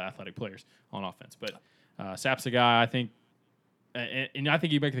got a lot of athletic players on offense. But Sapp's a guy I think, and I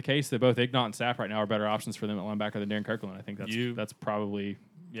think you make the case that both Ignont and Sapp right now are better options for them at linebacker than Darren Kirkland. I think that's probably.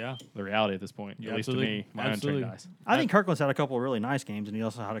 Yeah, the reality at this point, at least to me, my untrained eyes. I think Kirkland's had a couple of really nice games, and he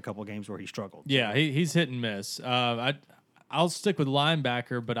also had a couple of games where he struggled. Yeah, he's hit and miss. I'll stick with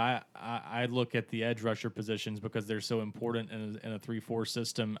linebacker, but I look at the edge rusher positions because they're so important in a 3-4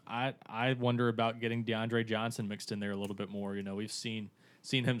 system. I wonder about getting DeAndre Johnson mixed in there a little bit more. We've seen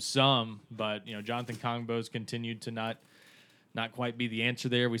him some, but Jonathan Kongbo's continued to not quite be the answer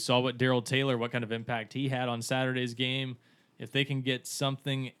there. We saw what Darrell Taylor, what kind of impact he had on Saturday's game. If they can get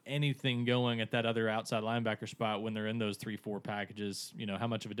anything going at that other outside linebacker spot when they're in those 3-4 packages, how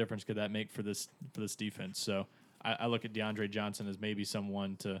much of a difference could that make for this defense? So I look at DeAndre Johnson as maybe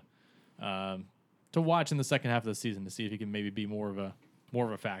someone to watch in the second half of the season to see if he can maybe be more of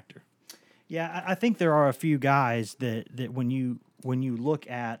a factor. Yeah, I think there are a few guys that when you look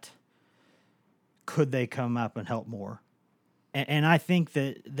at could they come up and help more, and I think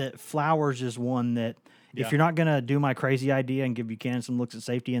that Flowers is one that. If you're not going to do my crazy idea and give Buchanan some looks at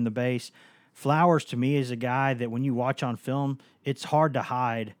safety in the base, Flowers to me is a guy that when you watch on film, it's hard to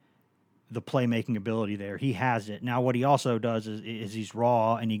hide the playmaking ability there. He has it. Now, what he also does is he's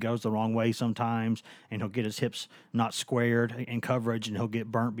raw and he goes the wrong way sometimes, and he'll get his hips not squared in coverage, and he'll get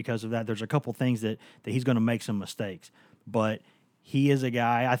burnt because of that. There's a couple things that he's going to make some mistakes. But he is a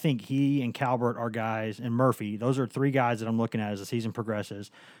guy, I think he and Calvert are guys, and Murphy, those are 3 guys that I'm looking at as the season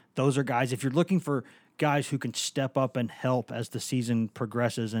progresses. Those are guys, if you're looking for guys who can step up and help as the season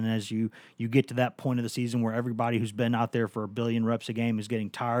progresses and as you get to that point of the season where everybody who's been out there for 1 billion reps a game is getting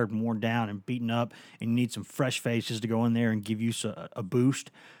tired and worn down and beaten up, and you need some fresh faces to go in there and give you a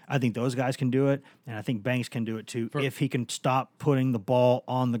boost. I think those guys can do it, and I think Banks can do it too if he can stop putting the ball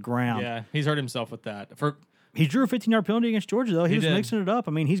on the ground. Yeah, he's hurt himself with that. He drew a 15-yard penalty against Georgia, though. He was mixing it up.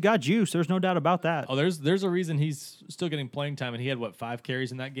 I mean, he's got juice. There's no doubt about that. Oh, there's a reason he's still getting playing time, and he had, 5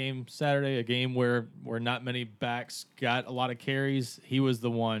 carries in that game Saturday, a game where not many backs got a lot of carries. He was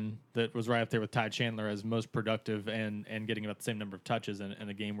the one that was right up there with Ty Chandler as most productive and getting about the same number of touches in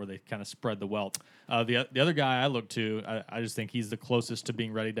a game where they kind of spread the wealth. The other guy I look to, I just think he's the closest to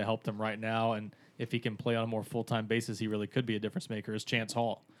being ready to help them right now, and if he can play on a more full-time basis, he really could be a difference maker, is Chance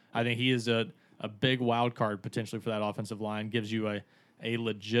Hall. I think he is a big wild card potentially for that offensive line, gives you a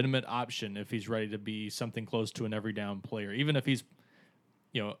legitimate option if he's ready to be something close to an every down player. Even if he's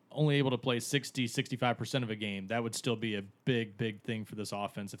only able to play 60-65% of a game, that would still be a big thing for this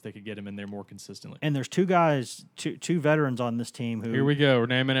offense if they could get him in there more consistently. And there's 2 guys, two veterans on this team who. Here we go. We're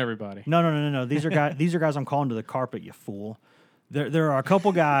naming everybody. No. These are guys I'm calling to the carpet, you fool. There are a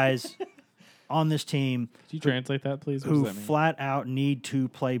couple guys on this team. Could you translate that, please? Who flat out need to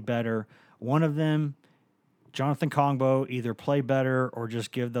play better. One of them Jonathan Kongbo, either play better or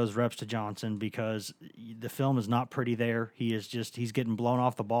just give those reps to Johnson, because the film is not pretty there. He's getting blown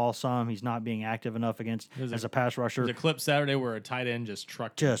off the ball some. He's not being active enough as a pass rusher. There's a clip Saturday where a tight end just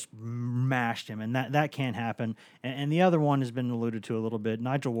trucked him. Just mashed him, and that can't happen. And the other one has been alluded to a little bit.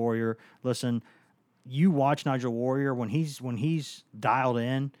 Nigel Warrior, listen, you watch Nigel Warrior when he's dialed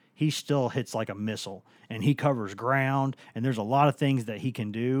in, he still hits like a missile, and he covers ground, and there's a lot of things that he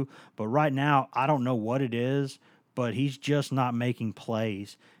can do. But right now, I don't know what it is, but he's just not making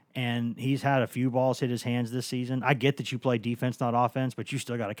plays. And he's had a few balls hit his hands this season. I get that you play defense, not offense, but you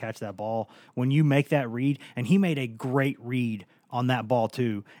still got to catch that ball. When you make that read, and he made a great read on that ball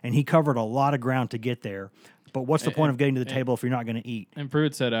too, and he covered a lot of ground to get there. But what's the point of getting to the table if you're not going to eat? And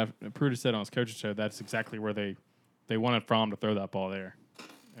Pruitt said on his coaching show that's exactly where they wanted Fromm to throw that ball there,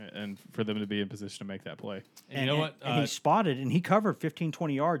 and for them to be in position to make that play. And you know what? And he spotted, and he covered 15,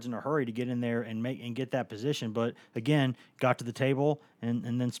 20 yards in a hurry to get in there and get that position. But again, got to the table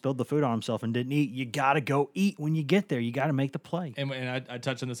and then spilled the food on himself and didn't eat. You got to go eat when you get there. You got to make the play. And I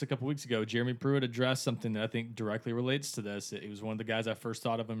touched on this a couple weeks ago. Jeremy Pruitt addressed something that I think directly relates to this. It was one of the guys I first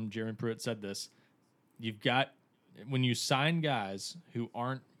thought of him. Jeremy Pruitt said this. When you sign guys who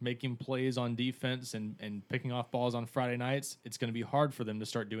aren't making plays on defense and picking off balls on Friday nights, it's going to be hard for them to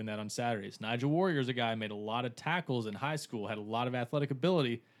start doing that on Saturdays. Nigel Warrior is a guy who made a lot of tackles in high school, had a lot of athletic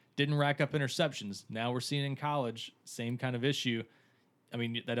ability, didn't rack up interceptions. Now we're seeing in college, same kind of issue. I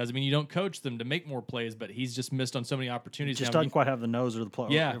mean, that doesn't mean you don't coach them to make more plays, but he's just missed on so many opportunities. Just doesn't quite have the nose or the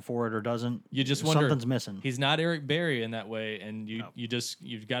play for it, or doesn't. You just wonder something's missing. He's not Eric Berry in that way, and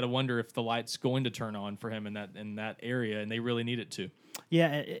you've got to wonder if the light's going to turn on for him in that area, and they really need it to.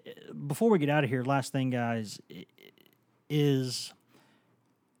 Yeah. Before we get out of here, last thing, guys, is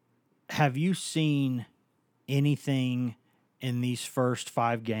have you seen anything in these first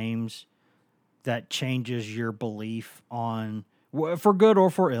 5 games that changes your belief on, for good or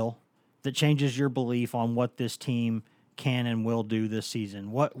for ill, that changes your belief on what this team can and will do this season?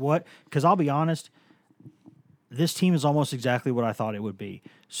 What? Because I'll be honest, this team is almost exactly what I thought it would be.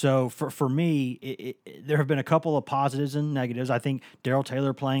 So for me, there have been a couple of positives and negatives. I think Darrell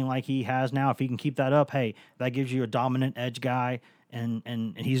Taylor playing like he has now, if he can keep that up, hey, that gives you a dominant edge guy, and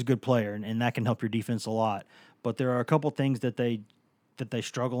he's a good player, and that can help your defense a lot. But there are a couple things that they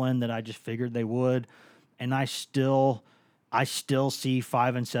struggle in that I just figured they would, and I still see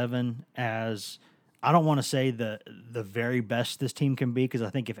 5-7 as, I don't want to say the very best this team can be, because I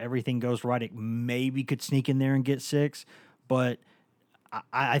think if everything goes right, it maybe could sneak in there and get 6. But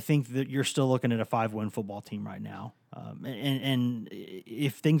I think that you're still looking at a 5-win football team right now. And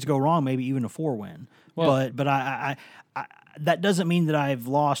if things go wrong, maybe even a 4-win. Well, but I that doesn't mean that I've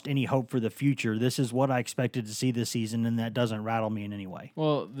lost any hope for the future. This is what I expected to see this season, and that doesn't rattle me in any way.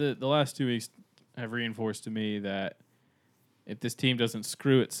 Well, the last 2 weeks have reinforced to me that if this team doesn't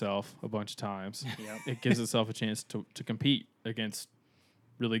screw itself a bunch of times, it gives itself a chance to compete against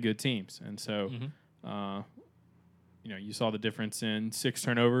really good teams. And so, you saw the difference in 6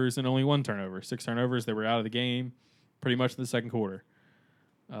 turnovers and only 1 turnover. 6 turnovers, they were out of the game pretty much in the second quarter.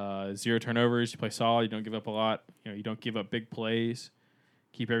 0 turnovers, you play solid, you don't give up a lot. You don't give up big plays.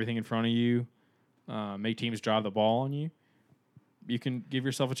 Keep everything in front of you. Make teams drive the ball on you. You can give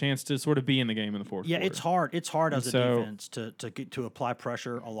yourself a chance to sort of be in the game in the fourth quarter. It's hard. It's hard as a defense to apply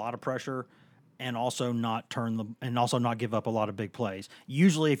pressure, a lot of pressure, and also not give up a lot of big plays.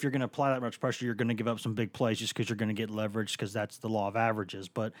 Usually, if you're going to apply that much pressure, you're going to give up some big plays just because you're going to get leverage, because that's the law of averages.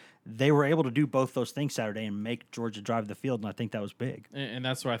 But they were able to do both those things Saturday and make Georgia drive the field, and I think that was big. And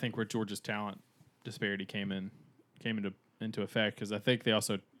that's where I think Georgia's talent disparity came into effect, because I think they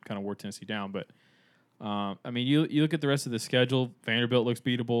also kind of wore Tennessee down. But you look at the rest of the schedule. Vanderbilt looks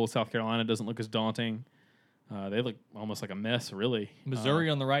beatable. South Carolina doesn't look as daunting. They look almost like a mess, really. Missouri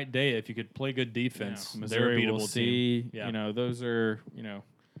on the right day, if you could play good defense, they're a beatable team. Yeah. Those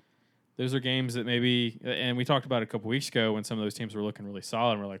are games that maybe, and we talked about it a couple weeks ago when some of those teams were looking really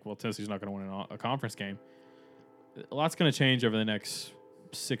solid, and we're like, well, Tennessee's not going to win a conference game. A lot's going to change over the next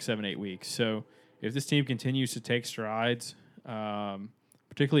 6, 7, 8 weeks. So if this team continues to take strides,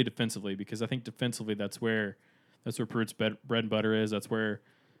 particularly defensively, because I think defensively that's where Pruitt's bread and butter is. That's where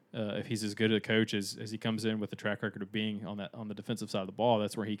if he's as good a coach as he comes in with a track record of being on the defensive side of the ball,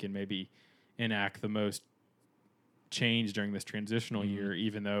 that's where he can maybe enact the most change during this transitional year,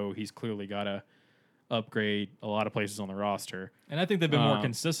 even though he's clearly got to upgrade a lot of places on the roster. And I think they've been more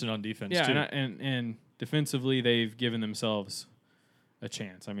consistent on defense, too. And defensively, they've given themselves a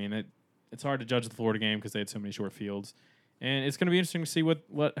chance. I mean, it's hard to judge the Florida game because they had so many short fields. And it's going to be interesting to see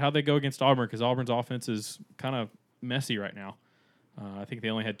how they go against Auburn, because Auburn's offense is kind of messy right now. I think they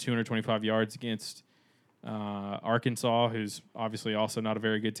only had 225 yards against Arkansas, who's obviously also not a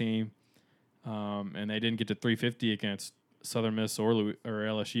very good team, and they didn't get to 350 against Southern Miss or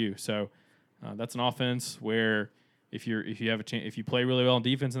LSU. So that's an offense where if you have a chance, if you play really well on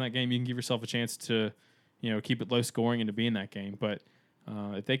defense in that game, you can give yourself a chance to keep it low scoring and to be in that game. But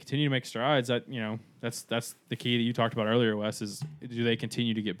if they continue to make strides, that's the key that you talked about earlier, Wes, is do they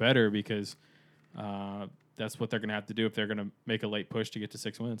continue to get better? Because that's what they're going to have to do if they're going to make a late push to get to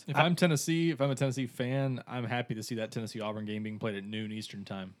 6 wins. If I'm a Tennessee fan, I'm happy to see that Tennessee-Auburn game being played at noon Eastern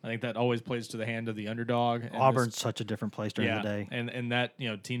time. I think that always plays to the hand of the underdog. And Auburn's such a different place during the day. And that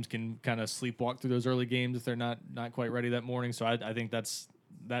teams can kind of sleepwalk through those early games if they're not quite ready that morning. So I think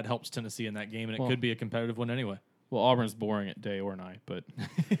that helps Tennessee in that game, and it could be a competitive one anyway. Well, Auburn's boring at day or night, but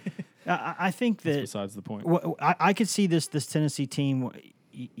I think that besides the point. I could see this Tennessee team.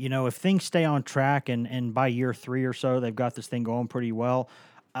 If things stay on track and by year 3 or so, they've got this thing going pretty well,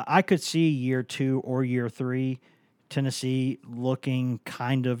 I could see year 2 or year 3, Tennessee looking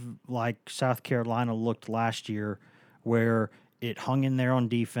kind of like South Carolina looked last year, where it hung in there on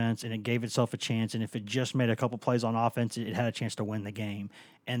defense and it gave itself a chance. And if it just made a couple plays on offense, it had a chance to win the game.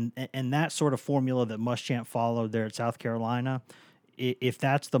 And that sort of formula that Muschamp followed there at South Carolina, if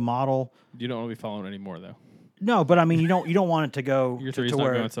that's the model. You don't want to be following anymore, though. No, but I mean, you don't want it to go Year to 3's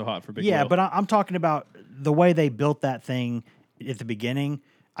where not going so hot for Big Yeah, Will. but I'm talking about the way they built that thing at the beginning.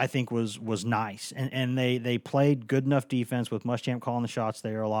 I think was nice, and they played good enough defense with Muschamp calling the shots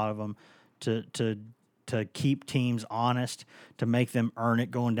there. A lot of them to keep teams honest, to make them earn it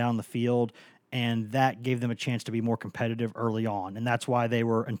going down the field, and that gave them a chance to be more competitive early on. And that's why they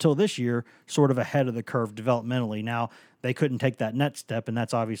were, until this year, sort of ahead of the curve developmentally. Now they couldn't take that next step, and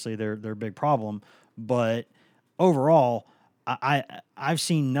that's obviously their big problem, but overall, I've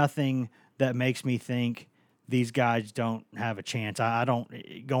seen nothing that makes me think these guys don't have a chance. I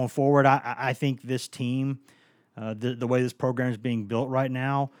don't going forward. I think this team, the way this program is being built right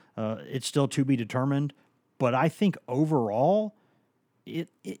now, it's still to be determined. But I think overall,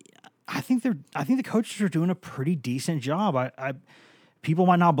 I think the coaches are doing a pretty decent job. People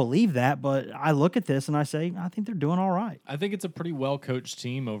might not believe that, but I look at this and I say, I think they're doing all right. I think it's a pretty well-coached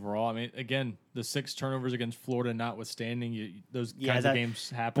team overall. I mean, again, the 6 turnovers against Florida notwithstanding, those kinds of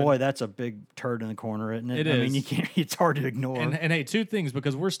games happen. Boy, that's a big turd in the corner, isn't it? It is. I mean, you can't. It's hard to ignore. And hey, 2 things,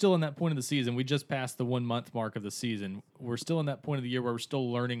 because we're still in that point of the season. We just passed the 1-month mark of the season. We're still in that point of the year where we're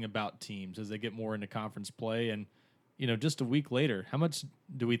still learning about teams as they get more into conference play. And, just a week later, how much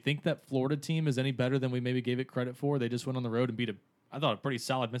do we think that Florida team is any better than we maybe gave it credit for? They just went on the road and beat I thought a pretty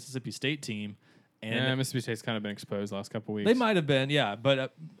solid Mississippi State team. And Mississippi State's kind of been exposed the last couple of weeks. They might have been, yeah.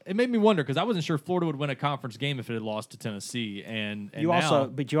 But it made me wonder because I wasn't sure Florida would win a conference game if it had lost to Tennessee. And you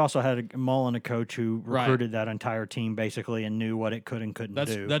also had a Mullen, a coach who recruited that entire team basically and knew what it could and couldn't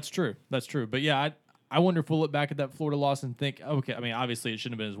do. That's true. That's true. But yeah, I wonder if we'll look back at that Florida loss and think, okay, I mean, obviously it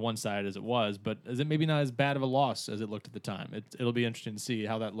shouldn't have been as one-sided as it was, but is it maybe not as bad of a loss as it looked at the time? It'll be interesting to see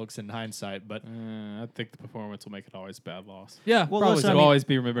how that looks in hindsight. But I think the performance will make it always a bad loss. Yeah, well, probably. listen, It'll always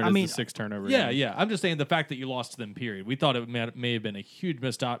be remembered as the 6 turnover. Yeah. I'm just saying the fact that you lost to them, period. We thought it may have been a huge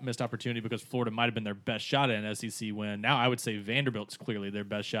missed opportunity because Florida might have been their best shot at an SEC win. Now I would say Vanderbilt's clearly their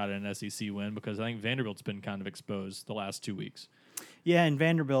best shot at an SEC win because I think Vanderbilt's been kind of exposed the last 2 weeks. Yeah, and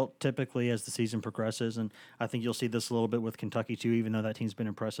Vanderbilt typically as the season progresses, and I think you'll see this a little bit with Kentucky too, even though that team's been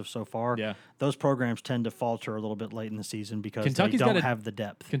impressive so far. Yeah. Those programs tend to falter a little bit late in the season because Kentucky's they don't have the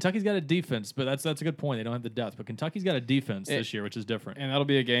depth. Kentucky's got a defense, but that's a good point. They don't have the depth, but Kentucky's got a defense this year, which is different. And that'll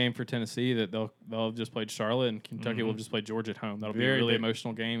be a game for Tennessee that they'll have just played Charlotte, and Kentucky will just play Georgia at home. That'll be a really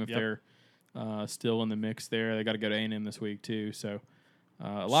emotional game if they're still in the mix there. They got to go to A&M this week too, so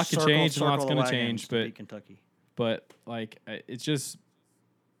a lot could change, and a lot's going to change. But Kentucky. But it's just.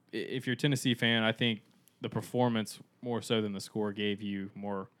 If you're a Tennessee fan, I think the performance more so than the score gave you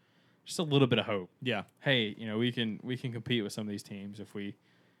just a little bit of hope. Yeah. Hey, we can compete with some of these teams if we,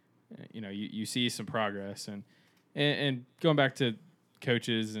 you see some progress and going back to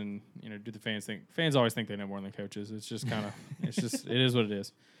coaches and do the fans think? Fans always think they know more than coaches. It's just kind of it is what it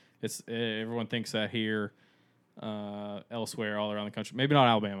is. It's everyone thinks that here, elsewhere, all around the country. Maybe not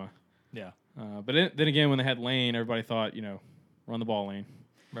Alabama. Yeah. But then again, when they had Lane, everybody thought run the ball, Lane.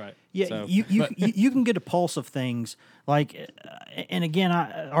 Right. Yeah, So, you can get a pulse of things and again,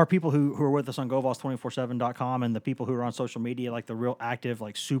 our people who are with us on GoVols247.com and the people who are on social media, like the real active,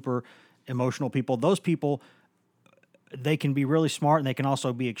 like super emotional people. Those people, they can be really smart and they can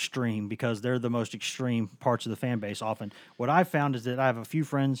also be extreme because they're the most extreme parts of the fan base. Often, what I've found is that I have a few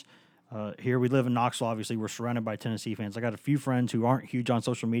friends Here we live in Knoxville. Obviously, we're surrounded by Tennessee fans. I got a few friends who aren't huge on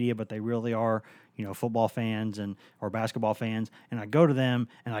social media, but they really are, football fans or basketball fans. And I go to them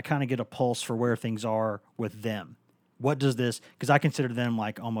and I kind of get a pulse for where things are with them. What does this? Because I consider them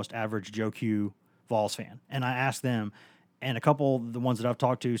like almost average Joe Q Vols fan, and I asked them, and a couple of the ones that I've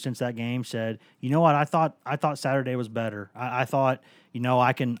talked to since that game said, you know what, I thought Saturday was better. I thought,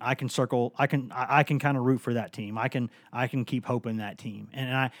 I can kind of root for that team. I can keep hoping that team,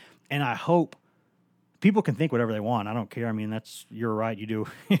 and I hope people can think whatever they want. I don't care. I mean, you're right. You do.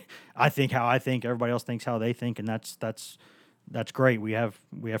 I think how I think. Everybody else thinks how they think, and that's great. We have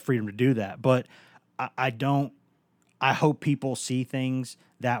freedom to do that. But I hope people see things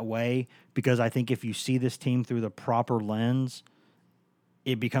that way, because I think if you see this team through the proper lens,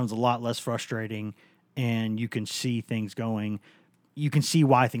 it becomes a lot less frustrating, and you can see things going. You can see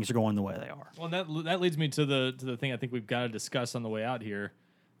why things are going the way they are. Well, that leads me to the thing I think we've got to discuss on the way out here.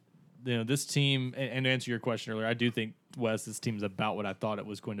 This team, and to answer your question earlier, I do think, Wes, this team's about what I thought it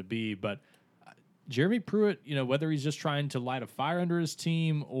was going to be. But Jeremy Pruitt, whether he's just trying to light a fire under his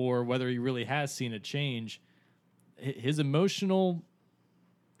team or whether he really has seen a change, his emotional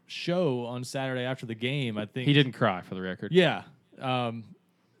show on Saturday after the game, I think He didn't cry, for the record. Yeah,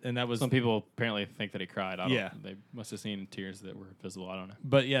 and that was Some people apparently think that he cried. Yeah. They must have seen tears that were visible. I don't know.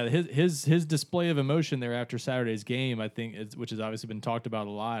 But yeah, his display of emotion there after Saturday's game, I think, which has obviously been talked about a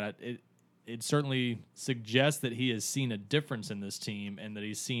lot. It certainly suggests that he has seen a difference in this team, and that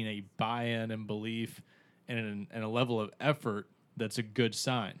he's seen a buy-in and belief and a level of effort that's a good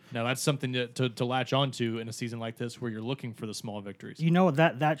sign. Now, that's something to latch onto in a season like this where you're looking for the small victories.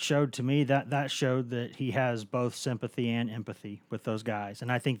 That showed to me that showed that he has both sympathy and empathy with those guys.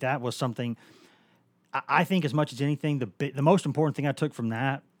 And I think that was something, I think as much as anything, the most important thing I took from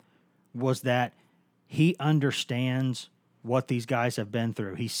that was that he understands what these guys have been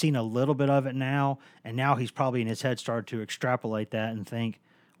through. He's seen a little bit of it now, and now he's probably in his head started to extrapolate that and think,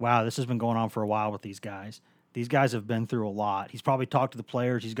 wow, this has been going on for a while with these guys. These guys have been through a lot. He's probably talked to the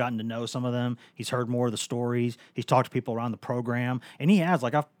players. He's gotten to know some of them. He's heard more of the stories. He's talked to people around the program. And he has,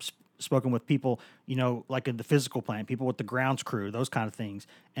 like I've spoken with people, like in the physical plant, people with the grounds crew, those kind of things.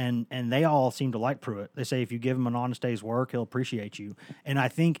 And they all seem to like Pruitt. They say if you give him an honest day's work, he'll appreciate you. And I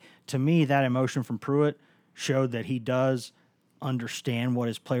think, to me, that emotion from Pruitt showed that he does understand what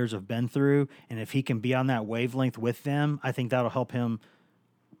his players have been through. And if he can be on that wavelength with them, I think that'll help him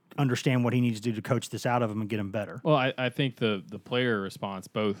understand what he needs to do to coach this out of him and get him better. Well, I think the player response,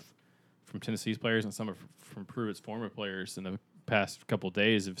 both from Tennessee's players and some from Pruitt's former players in the past couple of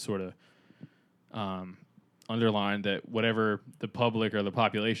days, have sort of underlined that whatever the public or the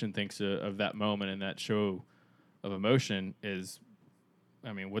population thinks of that moment and that show of emotion is,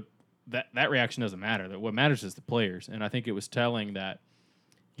 I mean, what that reaction doesn't matter. That what matters is the players. And I think it was telling that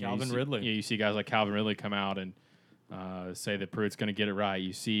Calvin Ridley. You see guys like Calvin Ridley come out and say that Pruitt's going to get it right.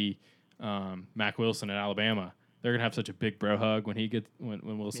 You see Mac Wilson at Alabama. They're going to have such a big bro hug when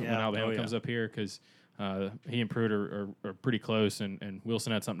when Alabama comes up here, because he and Pruitt are pretty close, and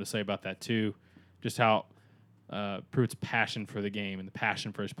Wilson had something to say about that too, just how Pruitt's passion for the game and the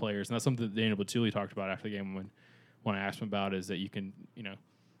passion for his players. And that's something that Daniel Battuli talked about after the game when I asked him about, is that you can,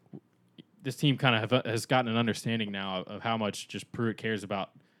 this team kind of has gotten an understanding now of how much just Pruitt cares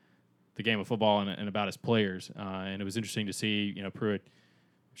about the game of football and about his players. And it was interesting to see, Pruitt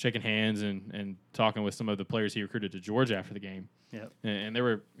shaking hands and talking with some of the players he recruited to Georgia after the game. Yep. And there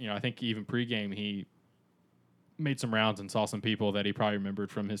were, I think even pregame he made some rounds and saw some people that he probably remembered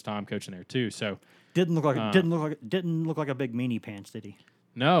from his time coaching there too. So didn't look like a big meanie pants, did he?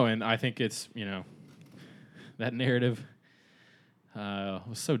 No, and I think it's, that narrative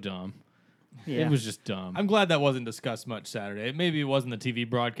was so dumb. Yeah. It was just dumb. I'm glad that wasn't discussed much Saturday. Maybe it wasn't the TV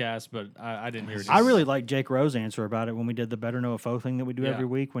broadcast, but I didn't hear it. I really liked Jake Rowe's answer about it when we did the Better Know a Foe thing that we do Yeah. every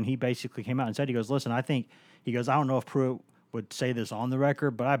week, when he basically came out and said, he goes, listen, I don't know if Pruitt would say this on the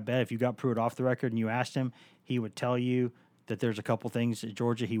record, but I bet if you got Pruitt off the record and you asked him, he would tell you that there's a couple things at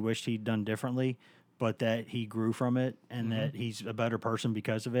Georgia he wished he'd done differently, but that he grew from it and that he's a better person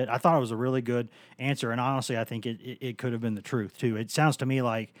because of it. I thought it was a really good answer, and honestly, I think it could have been the truth, too. It sounds to me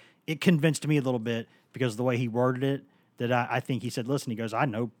like it convinced me a little bit because of the way he worded it, that I think he said, listen, he goes, I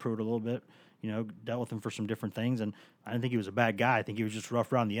know Pruitt a little bit, dealt with him for some different things, and I didn't think he was a bad guy. I think he was just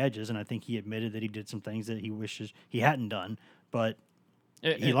rough around the edges, and I think he admitted that he did some things that he wishes he hadn't done, but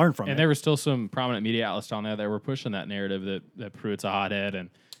he learned from it. And there were still some prominent media outlets down there that were pushing that narrative that Pruitt's a hothead and,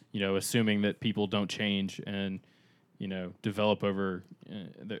 assuming that people don't change and, develop over,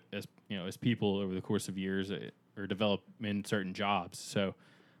 as people over the course of years or develop in certain jobs. So,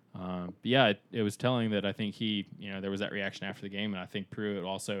 it was telling that I think there was that reaction after the game, and I think Pruitt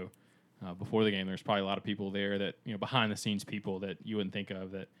also before the game. There's probably a lot of people there that, behind the scenes people that you wouldn't think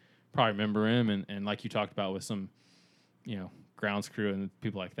of that probably remember him. And like you talked about with some, grounds crew and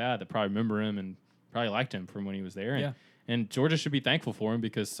people like that probably remember him and probably liked him from when he was there. And Georgia should be thankful for him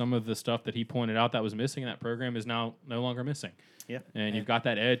because some of the stuff that he pointed out that was missing in that program is now no longer missing. Yep. And you've got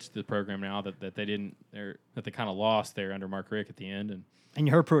that edge to the program now that they kind of lost there under Mark Richt at the end. And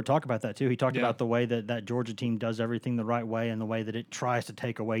you heard Pruitt talk about that too. He talked about the way that Georgia team does everything the right way and the way that it tries to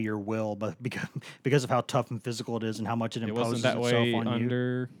take away your will, but because of how tough and physical it is and how much it imposes wasn't that itself way on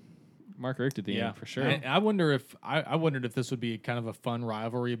under Mark Richt at the end for sure. I wonder if I wondered if this would be kind of a fun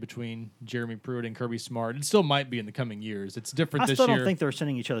rivalry between Jeremy Pruitt and Kirby Smart. It still might be in the coming years. It's different this year. I still don't think they're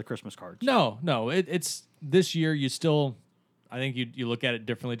sending each other Christmas cards. No. It's this year. I think you look at it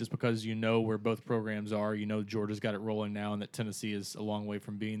differently just because you know where both programs are. You know Georgia's got it rolling now, and that Tennessee is a long way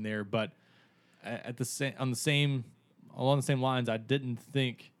from being there. But along the same lines, I didn't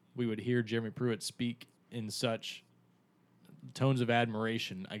think we would hear Jeremy Pruitt speak in such tones of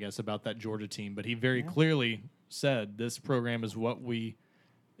admiration, I guess, about that Georgia team. But he very clearly said this program is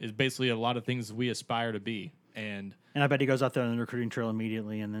is basically a lot of things we aspire to be. And I bet he goes out there on the recruiting trail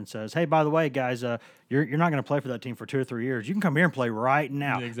immediately and then says, "Hey, by the way, guys, you're not going to play for that team for 2 or 3 years. You can come here and play right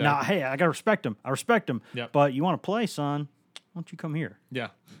now. Exactly. Now, hey, I got to respect him. I respect him. Yep. But you want to play, son? Why don't you come here?" Yeah.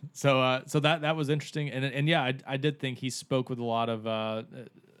 So that was interesting, and yeah, I did think he spoke with a lot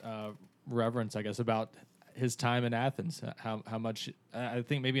of reverence, I guess, about his time in Athens. How much I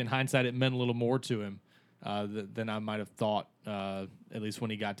think maybe in hindsight it meant a little more to him than I might have thought. At least when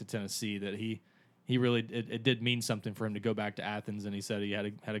he got to Tennessee, that he really it did mean something for him to go back to Athens, and he said he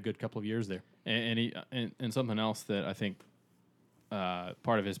had a good couple of years there. And something else that I think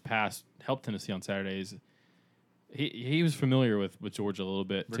part of his past helped Tennessee on Saturdays. He was familiar with Georgia a little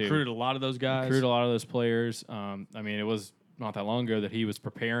bit too. Recruited a lot of those guys. Recruited a lot of those players. I mean, it was not that long ago that he was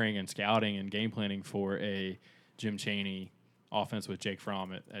preparing and scouting and game planning for a Jim Chaney offense with Jake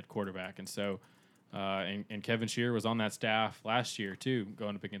Fromm at quarterback. And so and Kevin Shear was on that staff last year too,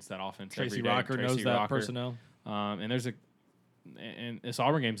 going up against that offense. Tracy Rocker knows that personnel. And this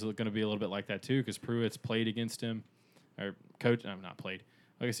Auburn game is going to be a little bit like that too, because Pruitt's played against him, or not played.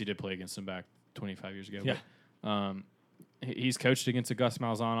 I guess he did play against him back 25 years ago. Yeah. But, he's coached against a Gus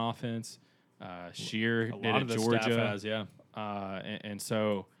Malzahn offense. Shear A did lot at of the Georgia. staff has, yeah. And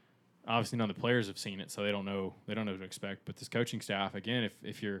so obviously none of the players have seen it, so they don't know what to expect. But this coaching staff, again,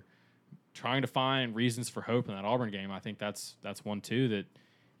 if you're trying to find reasons for hope in that Auburn game, I think that's one too that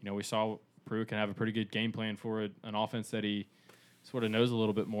we saw Pruitt can have a pretty good game plan for an offense that he sort of knows a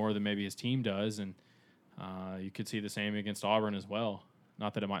little bit more than maybe his team does, and you could see the same against Auburn as well.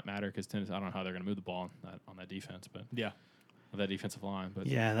 Not that it might matter because Tennessee, I don't know how they're going to move the ball on that defense, but yeah. That defensive line. But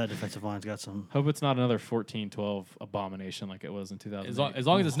yeah, that defensive line's got some. Hope it's not another 14-12 abomination like it was in 2008. As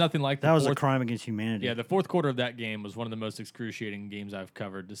long as it's nothing like that was a crime against humanity. Yeah, the fourth quarter of that game was one of the most excruciating games I've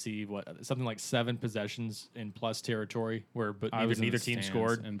covered. To see something like 7 possessions in plus territory where neither team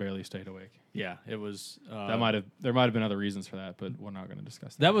scored and barely stayed awake. Yeah, it was. There might have been other reasons for that, but we're not going to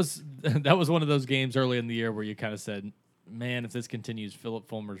discuss that. That was one of those games early in the year where you kind of said, man, if this continues, Philip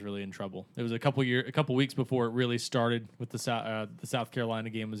Fulmer's really in trouble. It was a couple weeks before it really started with the South Carolina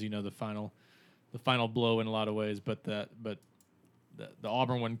game, was the final blow in a lot of ways. But the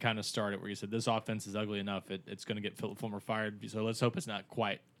Auburn one kind of started where you said this offense is ugly enough, it's going to get Philip Fulmer fired. So let's hope it's not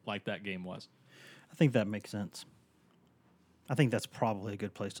quite like that game was. I think that makes sense. I think that's probably a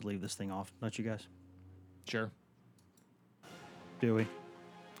good place to leave this thing off, don't you guys? Sure. Do we?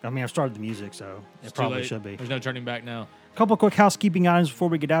 I mean, I've started the music, so it probably should be. There's no turning back now. A couple of quick housekeeping items before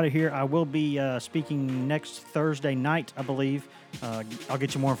we get out of here. I will be speaking next Thursday night, I believe. I'll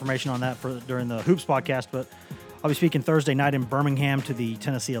get you more information on that during the Hoops podcast, but I'll be speaking Thursday night in Birmingham to the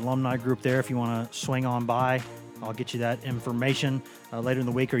Tennessee alumni group there. If you want to swing on by, I'll get you that information later in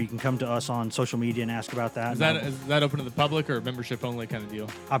the week, or you can come to us on social media and ask about that. Is that open to the public or membership only kind of deal?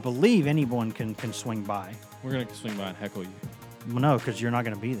 I believe anyone can swing by. We're going to swing by and heckle you. Well, no, because you're not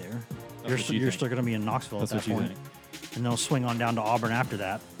going to be there. You're still going to be in Knoxville That's at that what point. You think. And they'll swing on down to Auburn after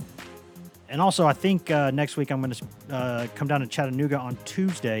that. And also, I think next week I'm going to come down to Chattanooga on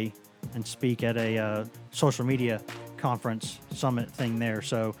Tuesday and speak at a social media conference summit thing there.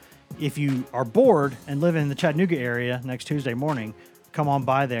 So if you are bored and live in the Chattanooga area next Tuesday morning, come on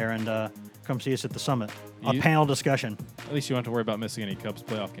by there and come see us at the summit. A panel discussion. At least you don't have to worry about missing any Cubs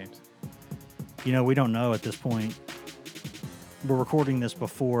playoff games. We don't know at this point. We're recording this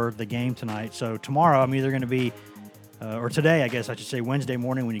before the game tonight. So tomorrow I'm either going to be, or today I guess I should say Wednesday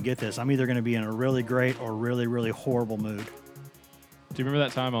morning when you get this, I'm either going to be in a really great or really, really horrible mood. Do you remember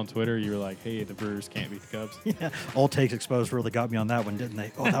that time on Twitter you were like, "Hey, the Brewers can't beat the Cubs"? Yeah, Old Takes Exposed really got me on that one, didn't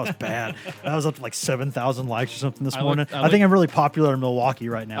they? Oh, that was bad. That was up to like 7,000 likes or something this morning. I think I'm really popular in Milwaukee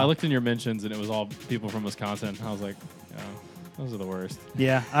right now. I looked in your mentions and it was all people from Wisconsin. I was like, those are the worst.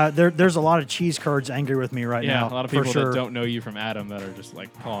 Yeah, there's a lot of cheese curds angry with me right now. Yeah, a lot of for people sure. that don't know you from Adam that are just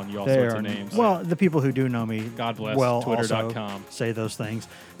like calling you all They sorts are- of names. Well, the people who do know me, God bless well, Twitter.com. also say those things.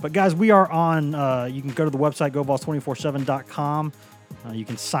 But guys, we are on. You can go to the website GoVols247.com. You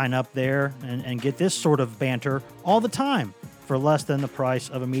can sign up there and get this sort of banter all the time for less than the price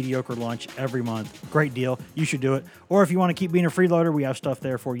of a mediocre lunch every month. Great deal. You should do it. Or if you want to keep being a freeloader, we have stuff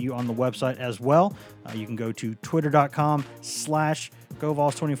there for you on the website as well. You can go to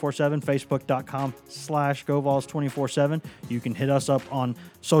twitter.com/GoVols247, Facebook.com/GoVols247. You can hit us up on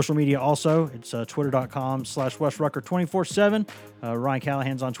social media also. It's Twitter.com/WesRucker247. Ryan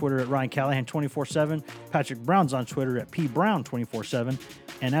Callahan's on Twitter at Ryan Callahan247. Patrick Brown's on Twitter at PBrown247.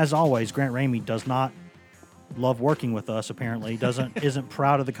 And as always, Grant Ramey does not love working with us, apparently. Isn't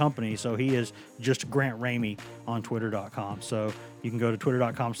proud of the company, so he is just Grant Ramey on Twitter.com. So you can go to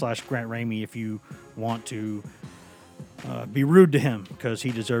Twitter.com/Grant Ramey if you want to be rude to him, because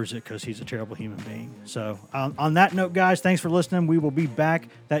he deserves it, because he's a terrible human being. So on that note, guys, thanks for listening. We will be back.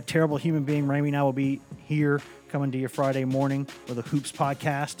 That terrible human being, Ramey, and I will be here coming to you Friday morning with a Hoops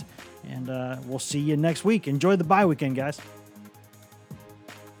podcast, and we'll see you next week. Enjoy the bye weekend, guys.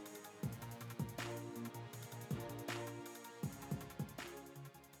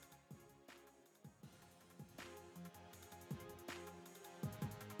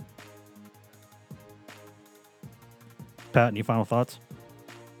 Pat, any final thoughts?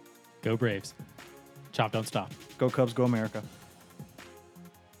 Go Braves. Chop, don't stop. Go Cubs, go America.